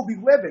and Coco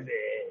Beware.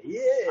 Yeah.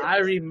 I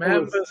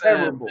remember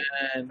that,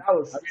 man. That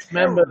was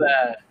remember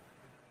that.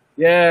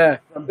 Yeah.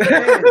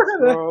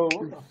 Bro.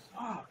 What the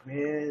fuck,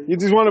 man? You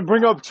just want to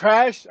bring up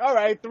trash? All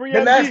right, 3MD.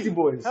 The Nasty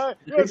Boys. It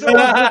looks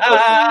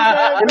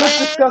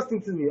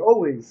disgusting to me,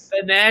 always.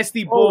 The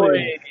Nasty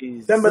Boys.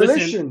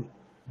 Demolition.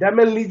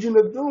 Legion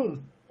of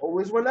Doom.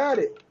 Always went at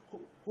it.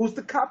 Who's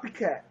the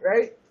copycat,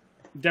 right?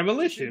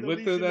 Demolition.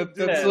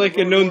 That's like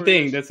a known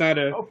thing. That's not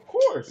a... Of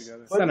course.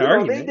 That's not an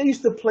argument. They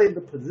used to play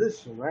the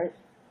position, right?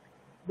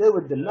 They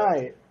would deny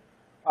it.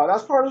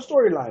 That's part of the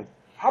storyline.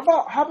 How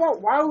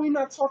about why are we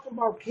not talking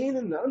about Kane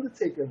and The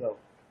Undertaker, though?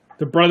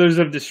 The Brothers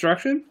of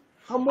Destruction?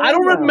 I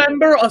don't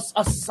remember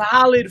a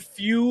solid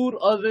feud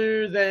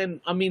other than,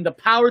 the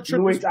Power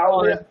Trip.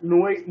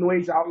 New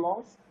Age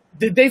Outlaws?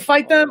 Did they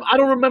fight them? I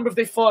don't remember if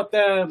they fought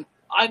them.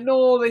 I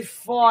know they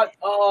fought.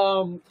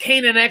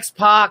 Kane and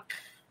X-Pac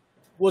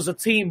was a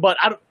team, but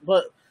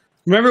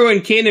remember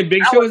when Kane and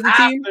Big Show was the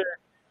team?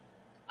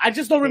 I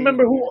just don't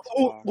remember who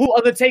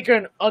Undertaker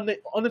and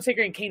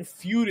Kane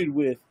feuded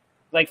with,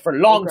 like for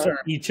long term.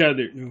 Each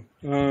other.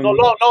 No,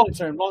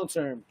 long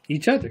term.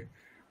 Each other.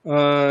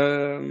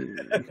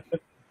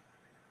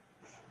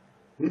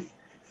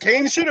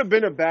 Kane should have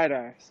been a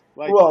badass.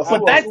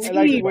 But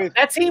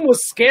that team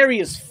was scary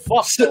as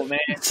fuck, though, man.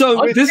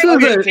 So this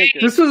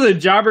was a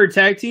jobber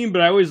tag team,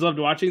 but I always loved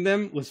watching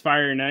them. Was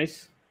Fire and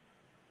Ice.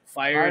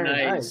 Fire and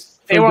Ice.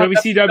 They were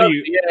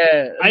WCW.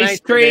 Yeah, Ice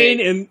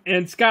Train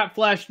and Scott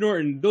Flash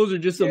Norton. Those are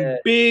just some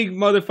big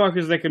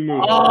motherfuckers that can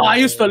move. Oh, I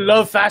used to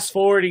love fast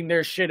forwarding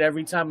their shit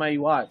every time I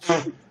watch.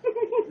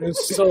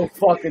 It's so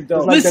fucking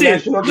dope.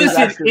 Listen.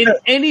 In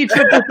any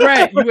triple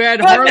threat, you had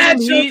Harlem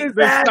Heat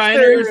versus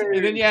Steiners,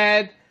 and then you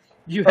had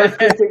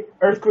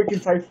Earthquake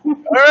and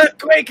Typhoon.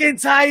 Earthquake and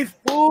Typhoon.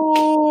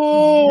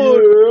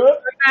 Yeah.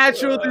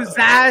 Natural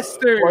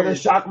disaster. Or the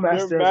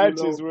Shockmaster. Their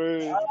matches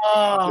were.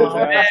 Oh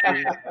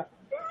man.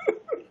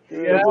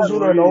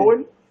 Yokozuna and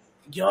Owen.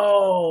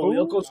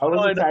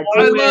 Yokozuna and Owen.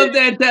 I love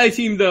that tag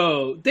team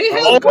though. They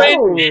had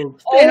Owen and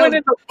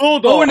the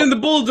Bulldog. Owen and the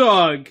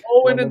Bulldog.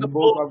 Owen and the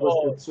Bulldog.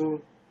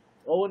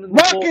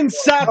 Rock and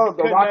Sock.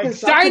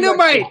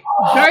 Dynamite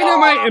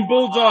and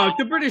Bulldog.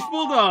 The British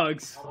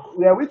Bulldogs.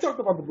 Yeah, we talked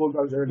about the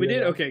Bulldogs earlier. We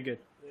did? Okay, good.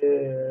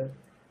 Yeah.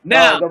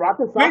 Now, the Rock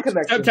and Sock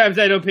connection. Sometimes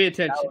I don't pay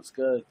attention.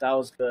 That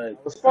was good.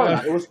 It was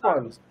fun. It was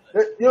fun.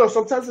 You know,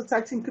 sometimes the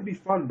tag team could be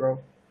fun, bro.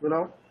 You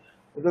know?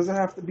 It doesn't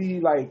have to be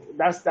like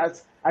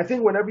that's. I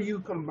think whenever you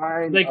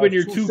combine like when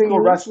you're two too single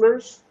cool.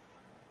 wrestlers,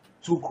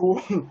 too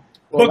cool.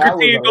 Booker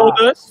T and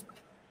Goldust.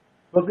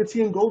 Booker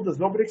T and Goldust.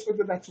 Nobody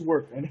expected that to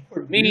work. And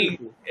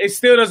it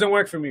still doesn't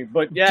work for me.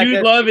 But yeah,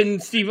 Dude Love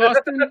and Steve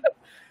Austin.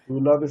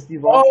 Dude Love and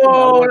Steve Austin.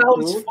 Oh, that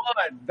was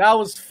fun. That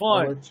was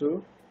fun.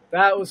 Too.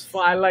 That was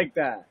fun. I like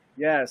that.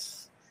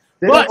 Yes.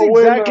 That's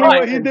exactly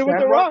what he did with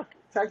The Rock.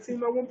 Tag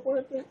team at one point,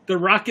 I think. The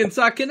Rock and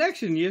Sock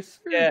connection, yes.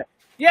 Sir.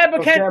 Yeah,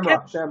 but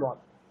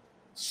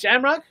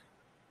Shamrock.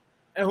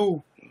 And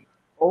who?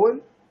 Owen?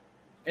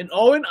 And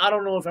Owen? I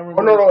don't know if I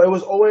remember. Oh, no. It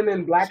was Owen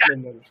and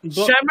Blackman.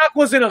 Shamrock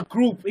was in a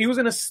group. He was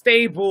in a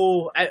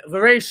stable, a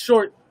very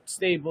short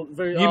stable.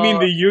 You mean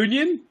the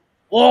Union?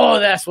 Oh,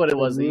 that's what it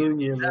was. The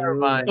Union. Never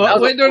mind. Oh,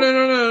 wait,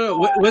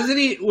 no.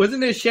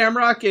 Wasn't it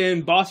Shamrock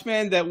and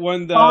Bossman that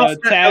won the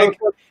tag?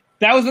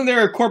 That was when they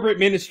were a corporate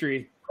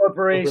ministry.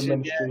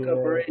 Corporation.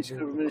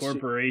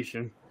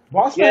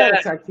 Bossman had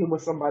a tag team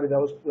with somebody that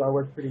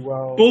worked pretty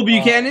well. Bull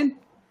Buchanan?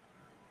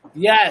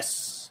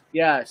 Yes.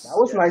 That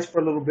was nice for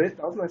a little bit.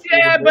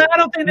 But I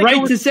don't think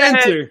Right to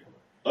Censor.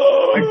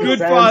 A good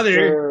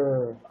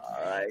father.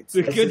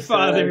 The good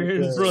father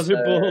and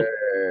brother Bull.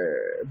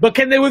 But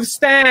can they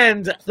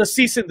withstand the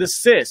cease and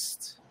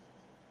desist?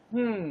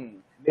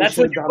 That's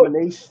when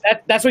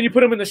you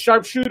put them in the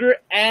sharpshooter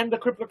and the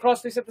crippler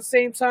crossface at the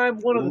same time.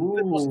 One of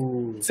the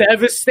most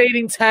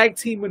devastating tag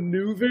team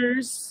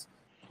maneuvers.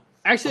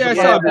 Actually, I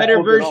saw a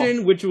better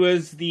version, which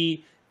was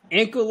the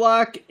ankle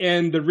lock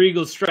and the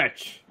Regal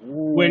stretch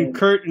when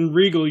Kurt and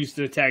Regal used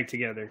to tag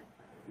together.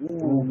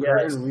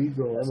 Kurt and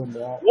Regal. I remember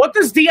that. What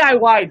does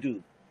DIY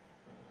do?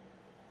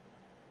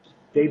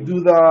 They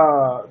do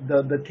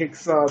the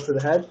kicks to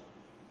the head.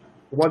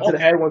 One to the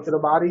head, one to the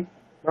body.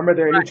 Remember,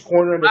 they're in each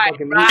corner and they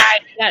fucking meet.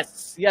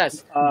 Yes.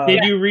 They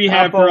do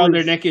rehab for all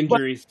their neck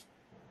injuries.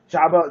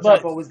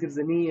 Ciampa always gives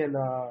a knee, and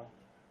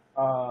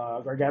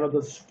Gargano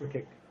does a super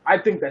kick. I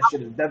think that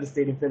shit is a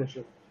devastating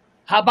finisher.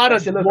 How about a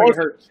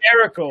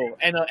Jericho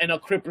and a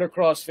crippler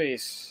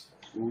crossface?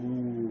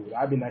 Ooh,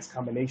 that'd be a nice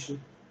combination.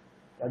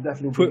 That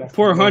definitely. Be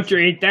Poor Hunter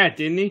ate that,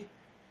 didn't he?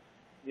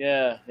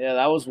 Yeah,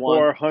 that was one.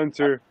 Poor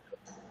Hunter,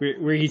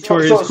 where he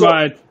tore his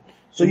quad,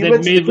 and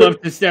then made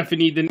love to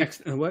Stephanie the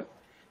next. What?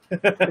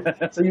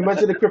 So you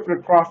mentioned the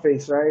crippler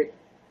crossface, right?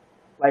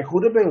 Like,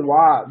 who'd have been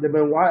Benoit? Did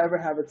Benoit ever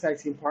have a tag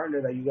team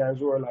partner that you guys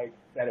were like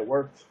that it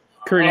worked?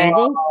 Kurt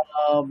Angle.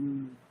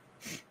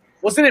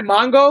 Wasn't it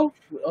Mongo?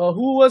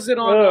 Who was it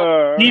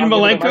on? Dean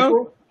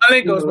Malenko.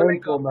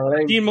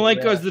 Malenko. Dean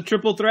Malenko is the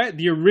triple threat,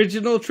 the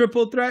original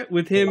triple threat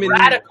with him and the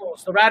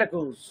Radicals. The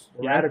Radicals.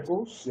 Nah,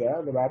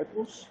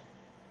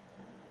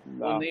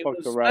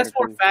 fuck the Radicals. That's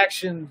more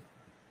faction.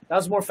 That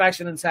was more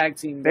faction than tag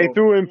team. They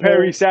threw in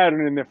Perry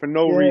Saturn in there for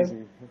no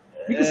reason.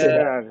 You can say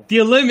that. The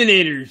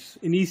Eliminators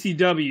in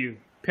ECW,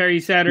 Perry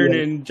Saturn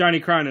and Johnny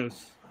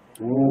Kronos.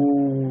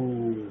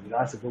 Ooh,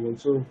 that's a good one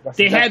too.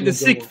 They had the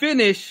sick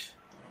finish,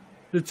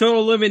 the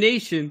total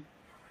elimination,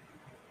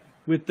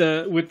 with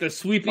the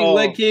sweeping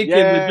leg kick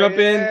and the jump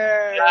in.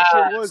 That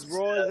shit was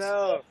raw as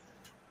hell.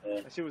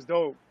 That shit was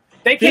dope.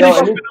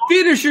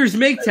 Finishers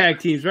make tag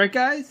teams, right,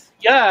 guys?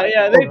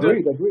 Yeah, they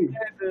do. Agreed.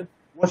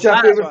 What's your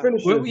favorite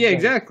finisher? Well, yeah,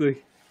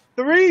 exactly.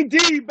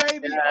 3D,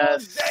 baby.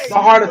 Yes. The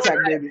heart attack,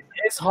 baby.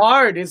 It's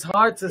hard to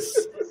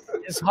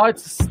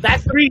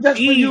that 3D. Just for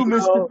you,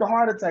 Mister. The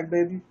heart attack,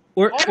 baby.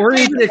 Or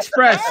Orient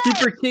Express,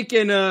 super kick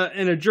and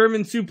a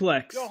German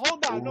suplex. Yo,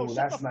 hold on. No,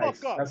 shut the nice.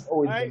 fuck up. That's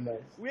always right? been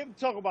nice. We have to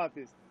talk about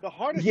this. The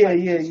heart attack Yeah.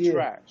 is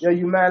trash. Yo,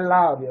 you mad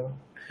loud, yo.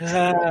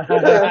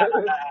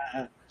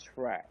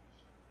 Trash.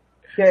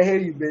 Can't hear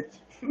you, bitch.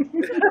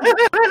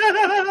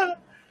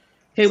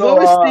 Hey, So,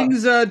 what was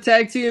Sting's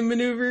tag team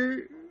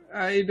maneuver?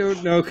 I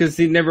don't know because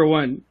he never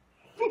won.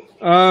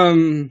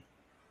 Trash.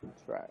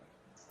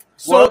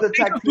 So the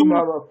tag team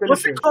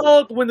what's it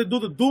called when they do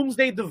the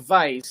Doomsday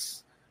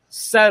Device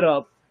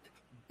setup?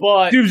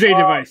 But Doomsday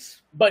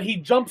Device. But he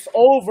jumps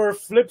over,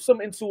 flips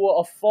him into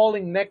a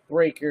falling neck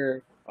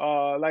breaker.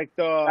 Like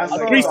the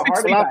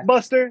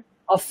blockbuster.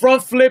 A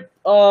front flip.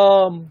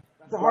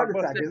 That's a heart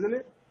attack, isn't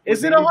it?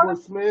 Is it a heart?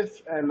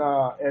 Smith and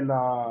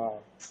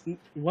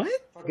what?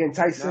 Fucking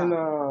Tyson.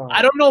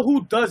 I don't know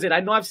who does it.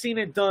 I know I've seen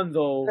it done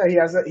though. Yeah, he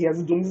has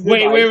a Doomsday.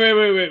 Wait.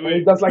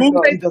 He does like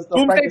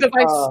Doomsday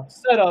Device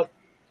setup.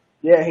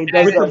 Yeah, he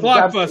does the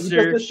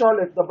blockbuster. He does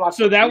the blockbuster.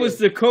 So that was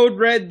the Code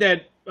Red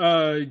that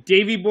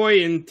Davey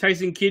Boy and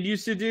Tyson Kidd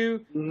used to do.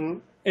 Mm-hmm.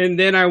 And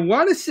then I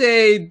want to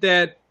say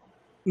that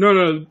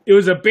no, it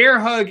was a bear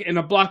hug and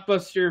a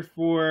blockbuster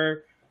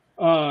for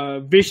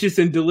Vicious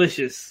and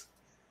Delicious.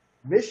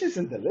 Vicious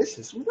and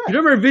Delicious. Who's that? You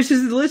remember Vicious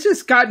and Delicious?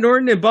 Scott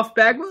Norton and Buff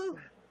Bagwell?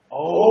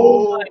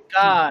 Oh my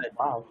God!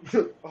 Wow! My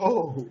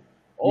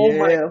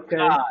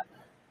God!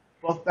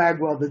 Buff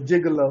Bagwell, the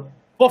gigolo.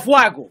 Buff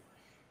Waggle.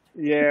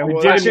 Yeah,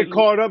 well, that shit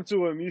caught up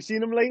to him. You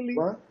seen him lately?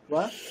 What?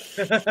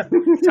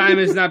 Time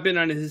has not been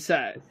on his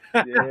side.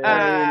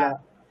 Yeah,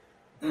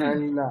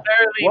 not.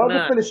 What are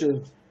the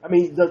finishers? I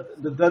mean,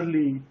 the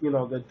Dudley,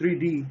 the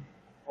 3D,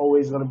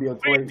 always going to be a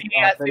great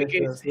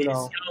finisher.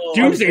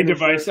 Doomsday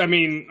Device. I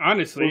mean,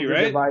 honestly, Doomsday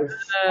right? Device,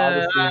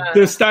 obviously.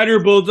 The Steiner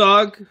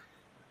Bulldog.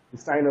 The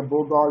Steiner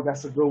Bulldog,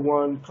 that's a good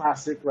one.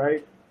 Classic,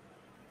 right?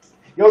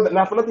 Yo,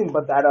 not for nothing,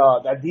 but that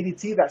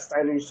DDT that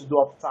Steiner used to do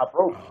off the top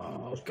rope.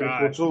 Oh, God.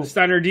 Cool too. The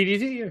Steiner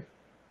DDT, yeah.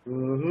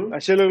 Mm-hmm.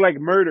 That shit look like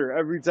murder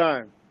every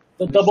time.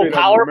 The double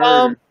power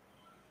bomb?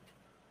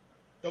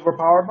 Double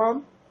power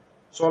bomb?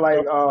 So,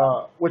 like,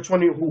 which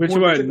one? Which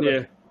one,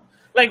 yeah.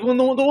 Like when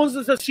the ones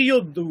that the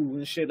Shield do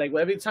and shit. Like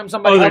every time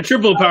somebody. Oh, the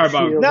triple power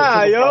bomb.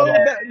 Nah, yo,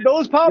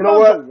 those power bombs. You know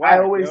what? Are whack, I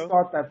always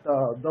thought that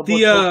the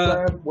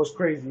double was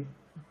crazy.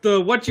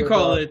 The what you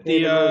call it?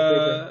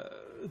 The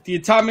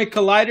Atomic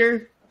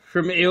Collider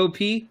from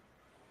AOP.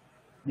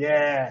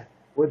 Yeah,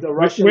 with the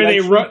Russian. Where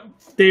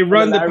they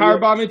run the power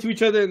bomb into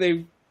each other. And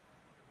they.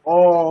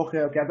 Oh,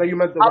 okay. I thought you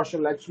meant the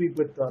Russian leg sweep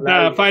with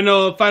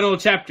the final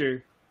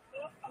chapter.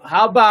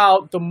 How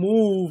about the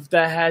move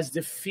that has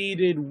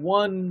defeated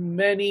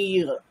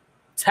many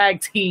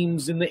tag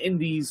teams in the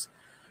Indies?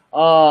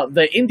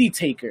 The Indie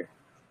Taker.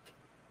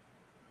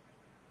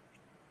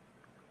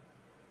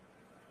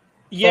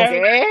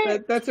 Yeah,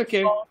 that's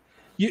okay.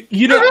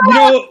 You know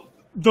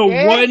the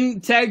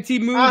one tag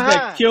team move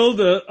that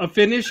killed a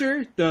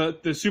finisher,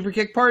 the super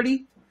kick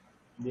party.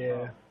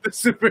 Yeah, the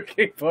super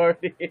kick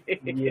party.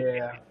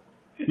 Yeah.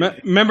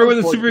 Remember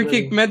when the super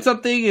kick meant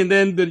something, and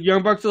then the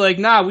Young Bucks are like,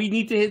 "Nah, we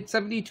need to hit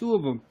 72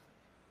 of them."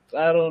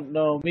 I don't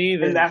know, me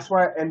either. And that's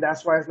why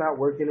it's not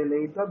working in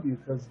AEW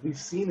because we've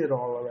seen it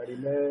all already,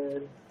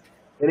 man.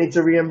 They need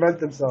to reinvent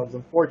themselves.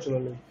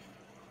 Unfortunately,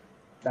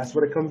 that's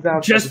what it comes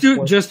down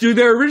to. Just do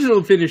their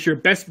original finisher.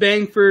 Best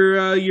bang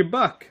for your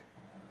buck.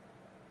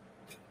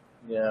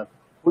 Yeah.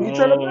 Who you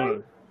trying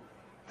to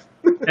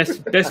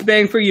bang? Best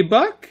bang for your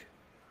buck.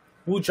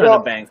 Who trying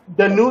to bang?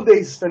 The New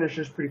Day's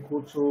finisher is pretty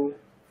cool too.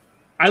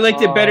 I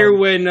liked it better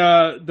when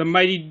the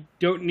Mighty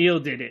Don't Kneel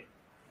did it.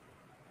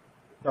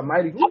 The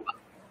Mighty who?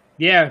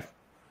 Yeah.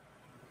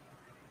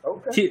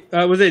 Okay.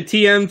 Was it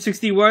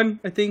TM61,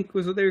 I think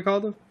was what they were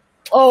called?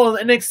 Oh,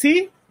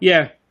 NXT?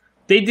 Yeah.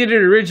 They did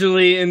it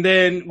originally, and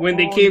then when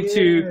they came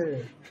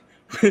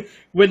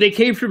when they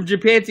came from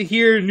Japan to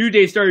here, New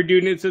Day started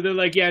doing it, so they're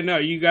like, yeah, no,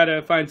 you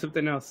gotta find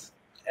something else.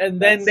 And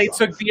then they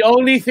took the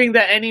only thing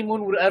that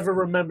anyone would ever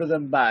remember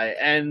them by.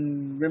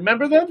 And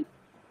remember them?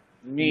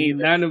 Me.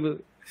 None of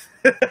it.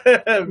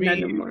 Me. I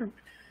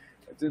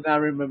do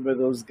not remember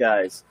those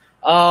guys.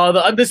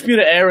 The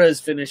Undisputed Era's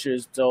finisher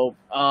is dope.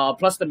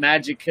 Plus the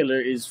Magic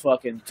Killer is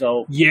fucking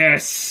dope.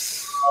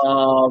 Yes.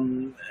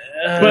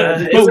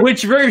 But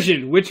which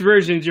version? Which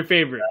version is your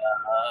favorite?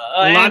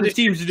 A lot of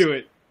teams do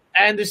it.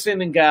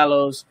 Anderson and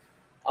Gallows.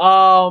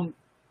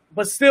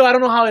 But still, I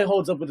don't know how it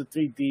holds up with the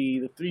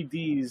 3D. The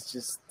 3D is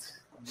just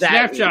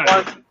that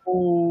Snapshot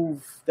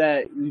move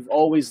that we've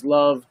always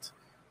loved.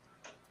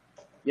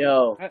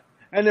 Yo.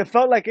 And it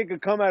felt like it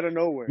could come out of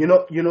nowhere.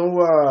 Doesn't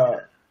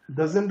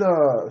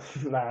the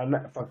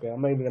fuck it,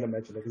 I'm not even gonna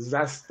mention it because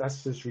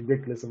that's just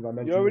ridiculous. If I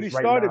mention you already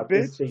right started, now,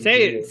 bitch.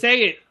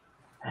 Say it.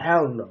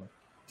 Hell no.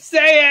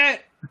 Say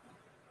it.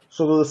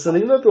 So the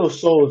Selena del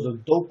Sol is a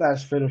dope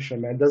ass finisher,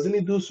 man. Doesn't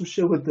he do some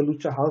shit with the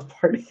Lucha House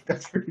Party?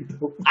 That's pretty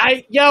dope.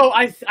 I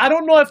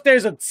don't know if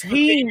there's a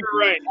team, you're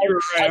right.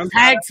 A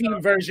tag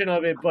team version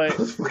of it, but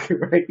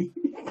right.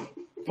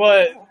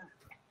 but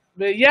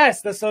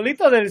yes, the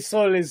Solito del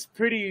Sol is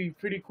pretty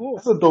cool.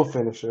 It's a dope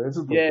finisher. It's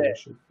a dope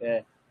finisher.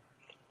 Yeah.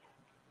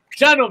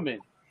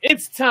 Gentlemen,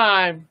 it's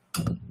time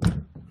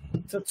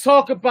to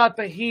talk about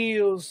the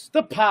heels,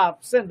 the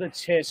pops, and the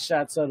chair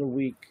shots of the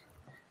week.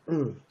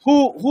 Who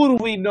do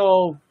we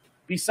know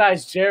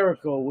besides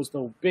Jericho was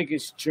the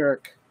biggest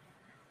jerk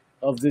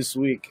of this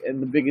week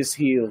and the biggest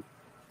heel?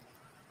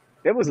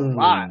 There was a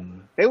lot.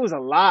 There was a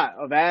lot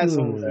of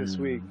assholes this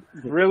week.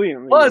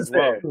 Brilliantly. Was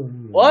there?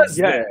 Was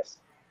there?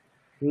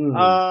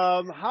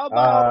 How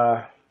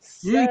about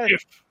Seth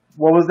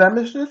what was that,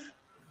 Mischief?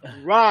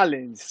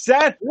 Rollins?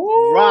 Seth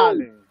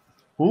Rollins.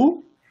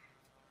 Who?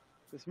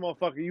 This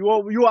motherfucker. You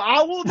an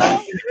owl,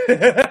 though? Get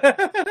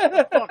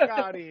the fuck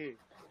out of here.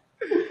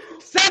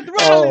 Seth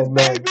Rollins,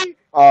 baby.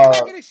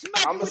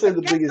 I'm gonna say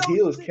the biggest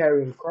heel is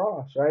Karrion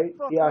Kross, right?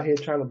 He out here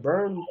trying to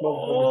burn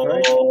motherfuckers,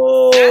 right?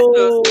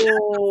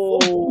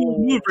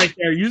 Move right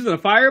there, using a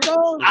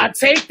fireball. I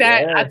take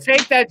that. Yeah. I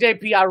take that,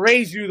 JP. I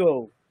raise you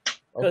though,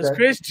 because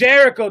Chris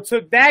Jericho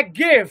took that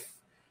gift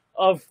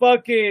of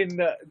fucking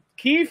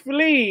Keith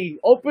Lee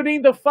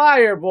opening the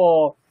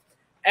fireball,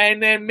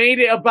 and then made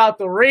it about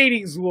the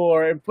ratings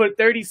war and put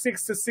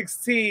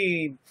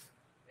 36-16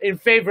 in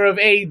favor of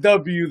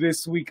AEW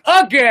this week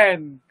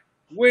again.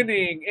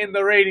 Winning in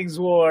the ratings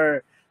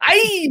war.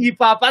 Ay,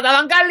 papa,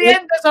 estaban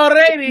calientes esos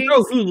ratings. You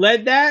know who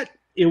led that?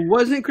 It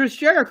wasn't Chris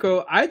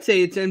Jericho. I'd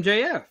say it's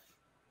MJF.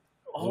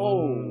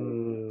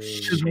 Oh.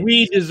 Because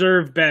we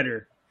deserve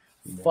better.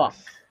 Fuck.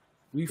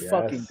 We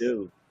fucking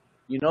do.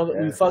 You know that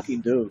we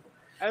fucking do.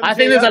 MJF I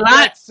think there's a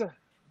lot.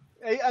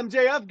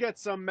 MJF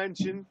gets some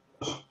mention.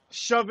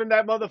 Shoving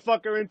that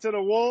motherfucker into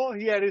the wall.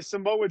 He had his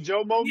Samoa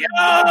Joe moment.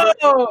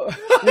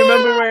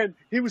 Remember when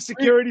he was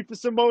security for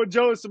Samoa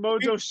Joe and Samoa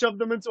Joe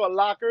shoved him into a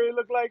locker, it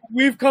looked like?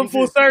 We've come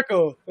full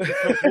circle.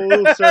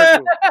 Full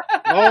circle.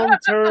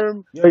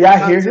 Long-term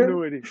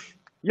continuity.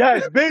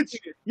 Yes, bitch.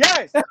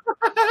 Yes.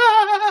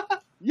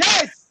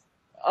 Yes.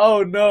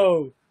 Oh,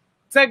 no.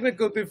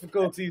 Technical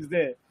difficulties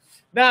there.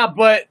 Nah,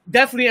 but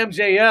definitely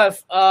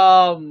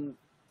MJF.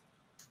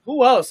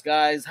 Who else,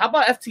 guys? How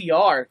about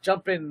FTR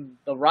jumping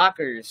the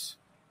Rockers?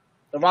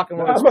 The Rock and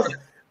Roll.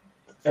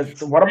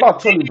 What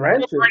about Tully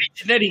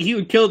Blanchard? He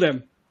would kill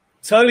them.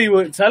 Tully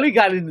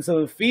got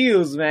into the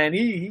fields, man.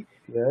 He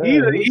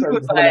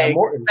was like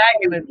back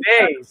in the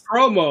day.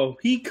 Promo.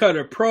 He cut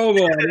a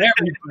promo on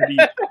everybody.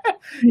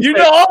 You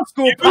know, old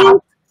school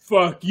pop.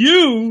 Fuck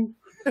you.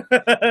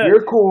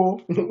 You're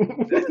cool.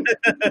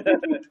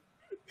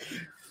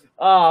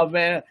 Oh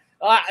man.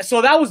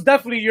 So that was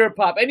definitely your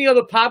pop. Any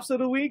other pops of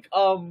the week?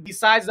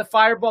 Besides the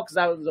fireball, because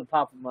that was a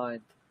pop of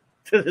mine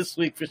this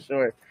week for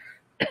sure.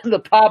 The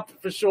pop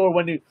for sure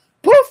when you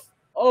poof.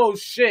 Oh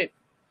shit,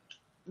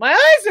 my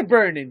eyes are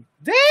burning.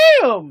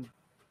 Damn.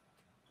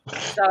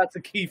 Shout out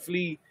to Keith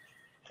Lee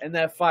and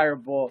that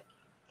fireball.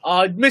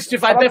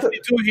 Mischief, I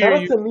definitely do hear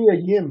you. Shout out to Mia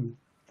Yim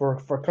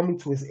for coming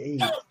to his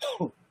aid.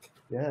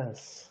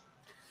 Yes.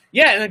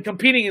 Yeah, and then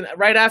competing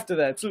right after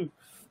that too.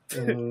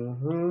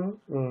 You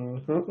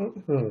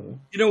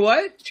know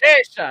what?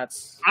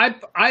 Chairshots.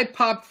 I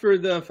popped for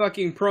the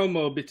fucking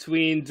promo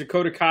between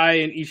Dakota Kai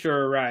and Issei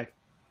Arai.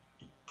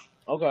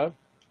 Okay.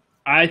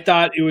 I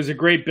thought it was a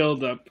great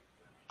build-up.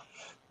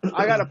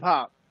 I got a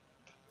pop.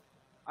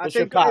 I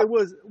think it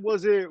was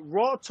it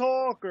Raw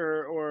Talk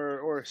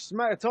or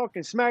Smack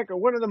Talking Smack or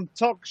one of them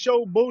talk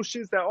show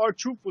bullshits that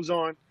R-Truth was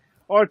on.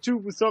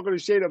 R-Truth was talking to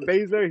Shayna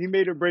Baszler. He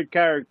made her break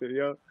character,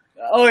 yo.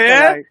 Oh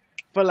yeah.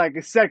 For like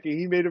a second,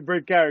 he made her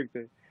break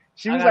character.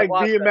 She was like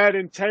being mad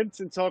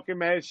intense and talking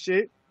mad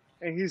shit,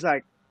 and he's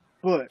like,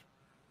 "But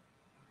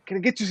can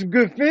I get you some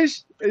good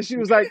fish?" And she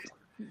was like,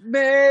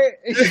 "Man,"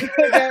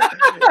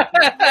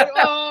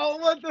 oh,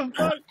 what the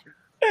fuck?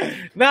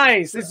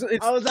 Nice.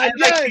 I was like,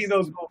 yes.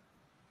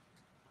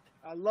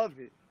 I love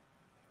it.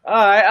 All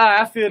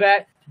right, I feel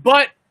that.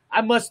 But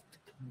I must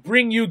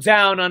bring you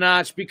down a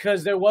notch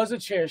because there was a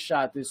chair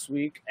shot this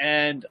week,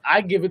 and I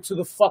give it to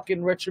the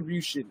fucking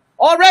Retribution.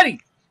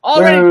 Already.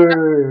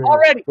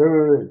 Wait.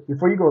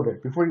 Before you go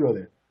there,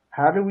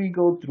 how did we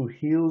go through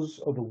heels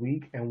of the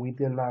week and we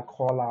did not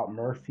call out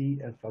Murphy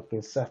and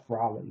fucking Seth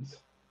Rollins?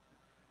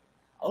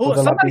 Oh,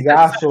 somebody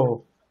said Seth.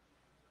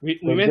 We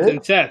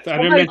mentioned Seth. I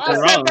didn't mention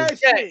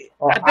Rollins.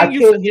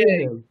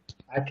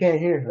 I can't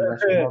hear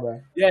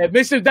him. Yeah,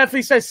 Mr.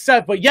 definitely says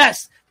Seth, but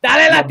yes,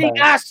 dale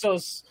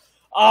latigazos.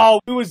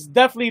 Oh, we was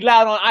definitely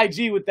loud on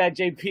IG with that,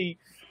 JP. You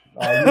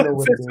know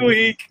what this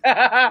week.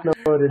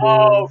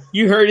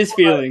 You hurt his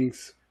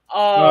feelings.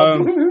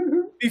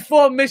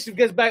 Before Mischief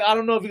gets back, I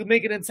don't know if we can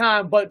make it in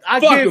time, but I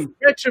give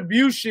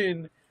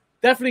Retribution,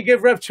 definitely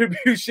give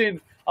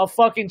Retribution a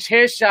fucking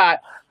chair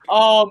shot.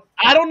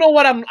 I don't know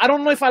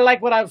if I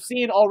like what I've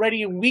seen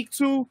already in week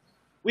 2.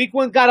 Week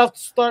 1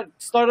 started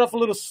off a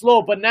little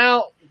slow, but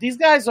now these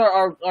guys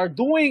are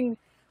doing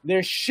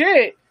their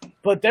shit,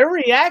 but their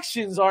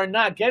reactions are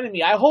not getting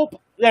me. I hope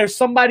there's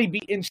somebody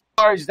be in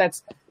charge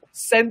that's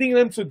sending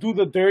them to do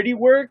the dirty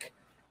work,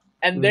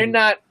 and they're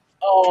not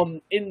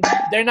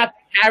they're not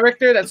the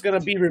character that's gonna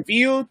be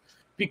revealed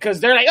because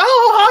they're like,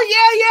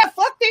 oh yeah,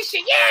 fuck this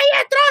shit,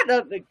 yeah, throw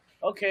it. Like,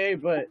 okay,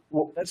 but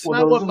that's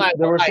not what my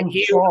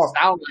heel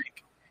sound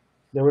like.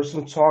 there was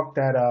some talk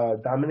that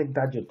Dominic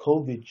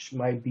Dijakovic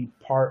might be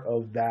part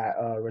of that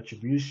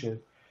retribution.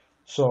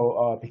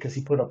 So because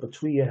he put up a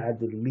tweet and had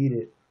to delete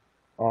it.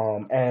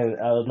 And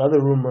another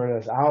rumor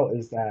that's out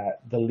is that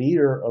the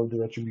leader of the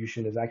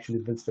retribution is actually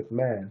Vince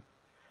McMahon.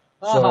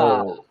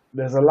 So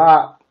there's a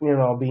lot,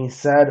 being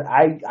said.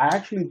 I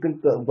actually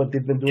think that what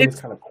they've been doing is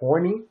kind of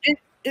corny.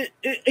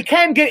 It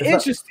can get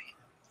interesting.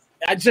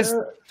 I just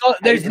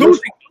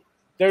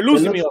they're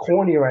losing me.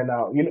 Corny right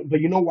now.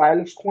 But you know why it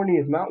looks corny?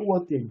 It's not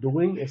what they're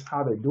doing; it's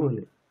how they're doing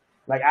it.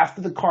 Like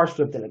after the car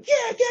flip, they're like,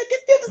 "Yeah,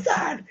 get the other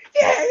side,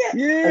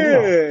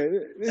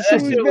 This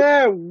shit was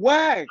mad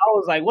whack." I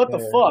was like, "What the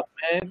fuck,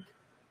 man?"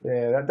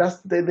 Yeah,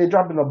 they're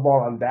dropping the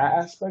ball on that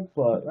aspect.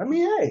 But I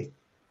mean, hey,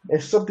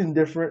 it's something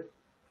different.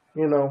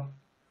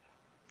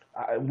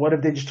 What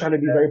if they're just trying to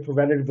be very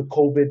preventative of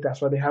COVID?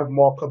 That's why they have them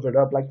all covered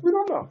up. Like, we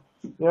don't know.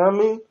 You know what I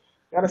mean?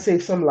 Gotta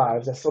save some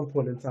lives at some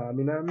point in time.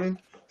 You know what I mean?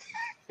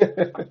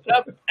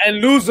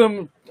 And lose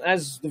them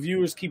as the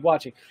viewers keep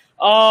watching.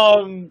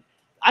 I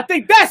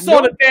think that's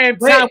all the damn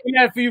time we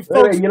have for you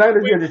folks. You're not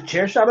gonna hear the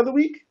chair shot of the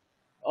week?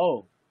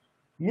 Oh.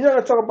 You're not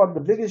gonna talk about the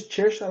biggest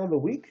chair shot of the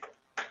week?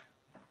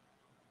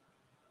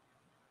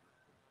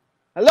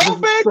 Hello,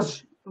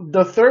 bitch!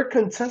 The third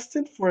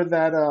contestant for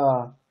that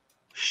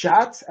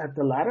shots at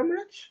the ladder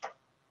match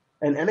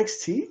and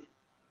NXT?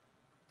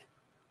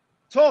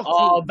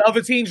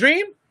 Velveteen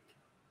Dream?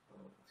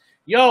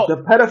 Yo. The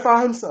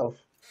pedophile himself.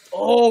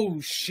 Oh,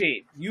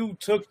 shit. You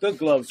took the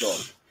gloves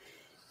off.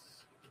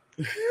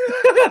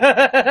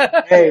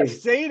 Hey,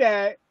 say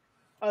that.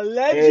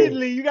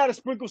 Allegedly, you got to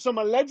sprinkle some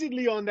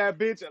allegedly on that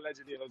bitch.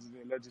 Allegedly.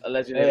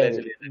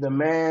 The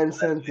man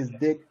sent his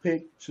dick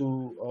pic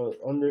to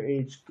an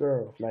underage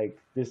girl. Like,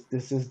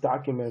 this is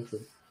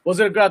documented. Was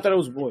it a girl? I thought it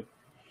was a boy.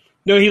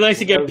 No, he likes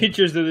to get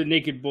pictures of the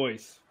naked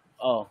boys.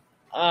 Oh,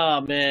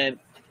 man.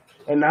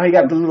 And now he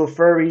got the little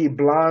furry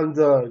blonde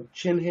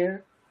chin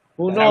hair.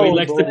 Who knows? He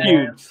likes the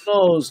pubes. Who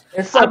knows?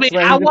 Sucks, I mean,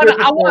 I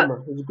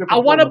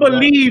want to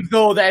believe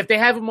though that if they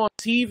have him on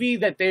TV,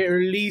 that they're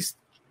at least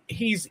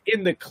he's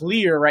in the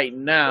clear right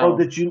now.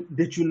 Bro,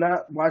 did you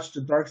not watch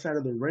the Dark Side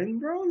of the Ring,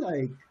 bro?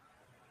 Like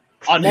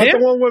on him?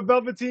 The one with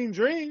Velveteen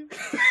Dream.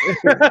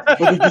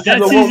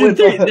 That's season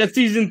 3. That's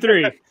season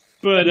 3.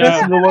 But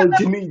the one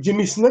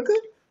Jimmy Snuka.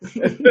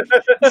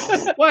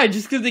 Why?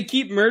 Just because they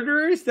keep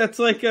murderers? That's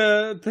like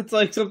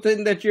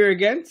something that you're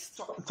against.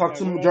 Talk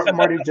to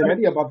Marty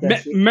Jannetty about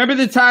that. Shit. Remember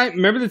the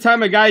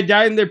time a guy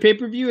died in their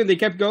pay-per-view and they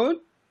kept going?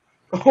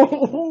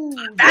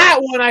 That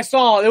one I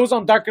saw. It was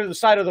on Darker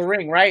Side of the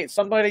Ring, right?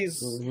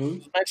 Somebody's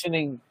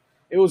mentioning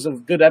it was a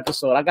good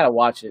episode. I gotta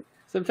watch it.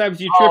 Sometimes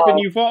you trip and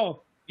you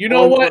fall. You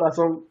know what?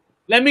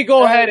 Let me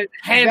go ahead and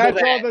handle that.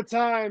 That's all the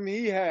time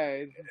he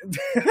had.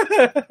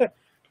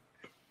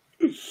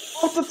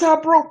 Off the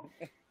top rope.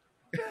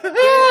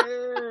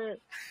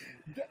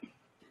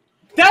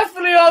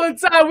 Definitely all the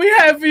time we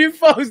have for you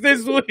folks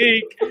this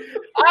week.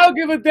 I don't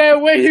give a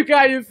damn where you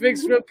got your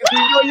fix from because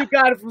you know you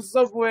got it from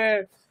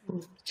somewhere.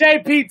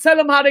 JP, tell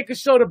them how they can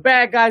show the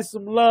bad guys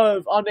some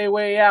love on their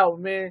way out,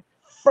 man.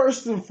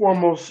 First and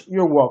foremost,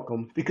 you're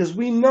welcome because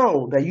we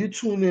know that you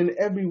tune in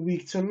every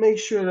week to make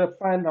sure to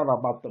find out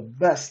about the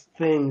best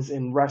things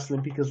in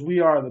wrestling because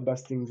we are the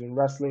best things in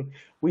wrestling.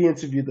 We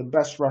interview the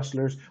best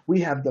wrestlers. We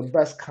have the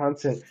best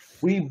content.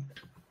 We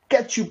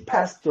get you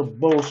past the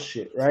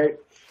bullshit, right?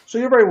 So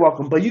you're very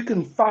welcome. But you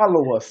can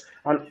follow us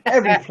on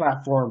every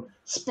platform,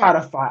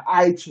 Spotify,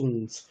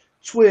 iTunes,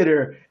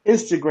 Twitter,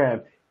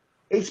 Instagram,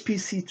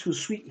 HPC2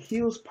 Sweet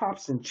Heels,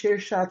 Pops, and Chair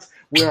Shots.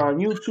 We're on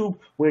YouTube.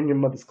 We're in your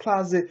mother's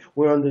closet.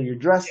 We're under your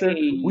dresser.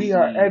 We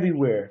are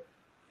everywhere.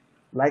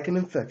 Like an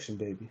infection,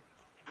 baby.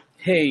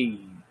 Hey,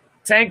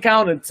 10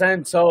 count and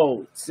 10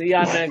 toe. See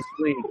y'all next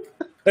week.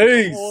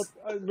 Peace.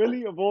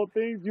 Really, of all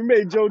things, you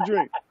made Joe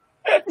drink.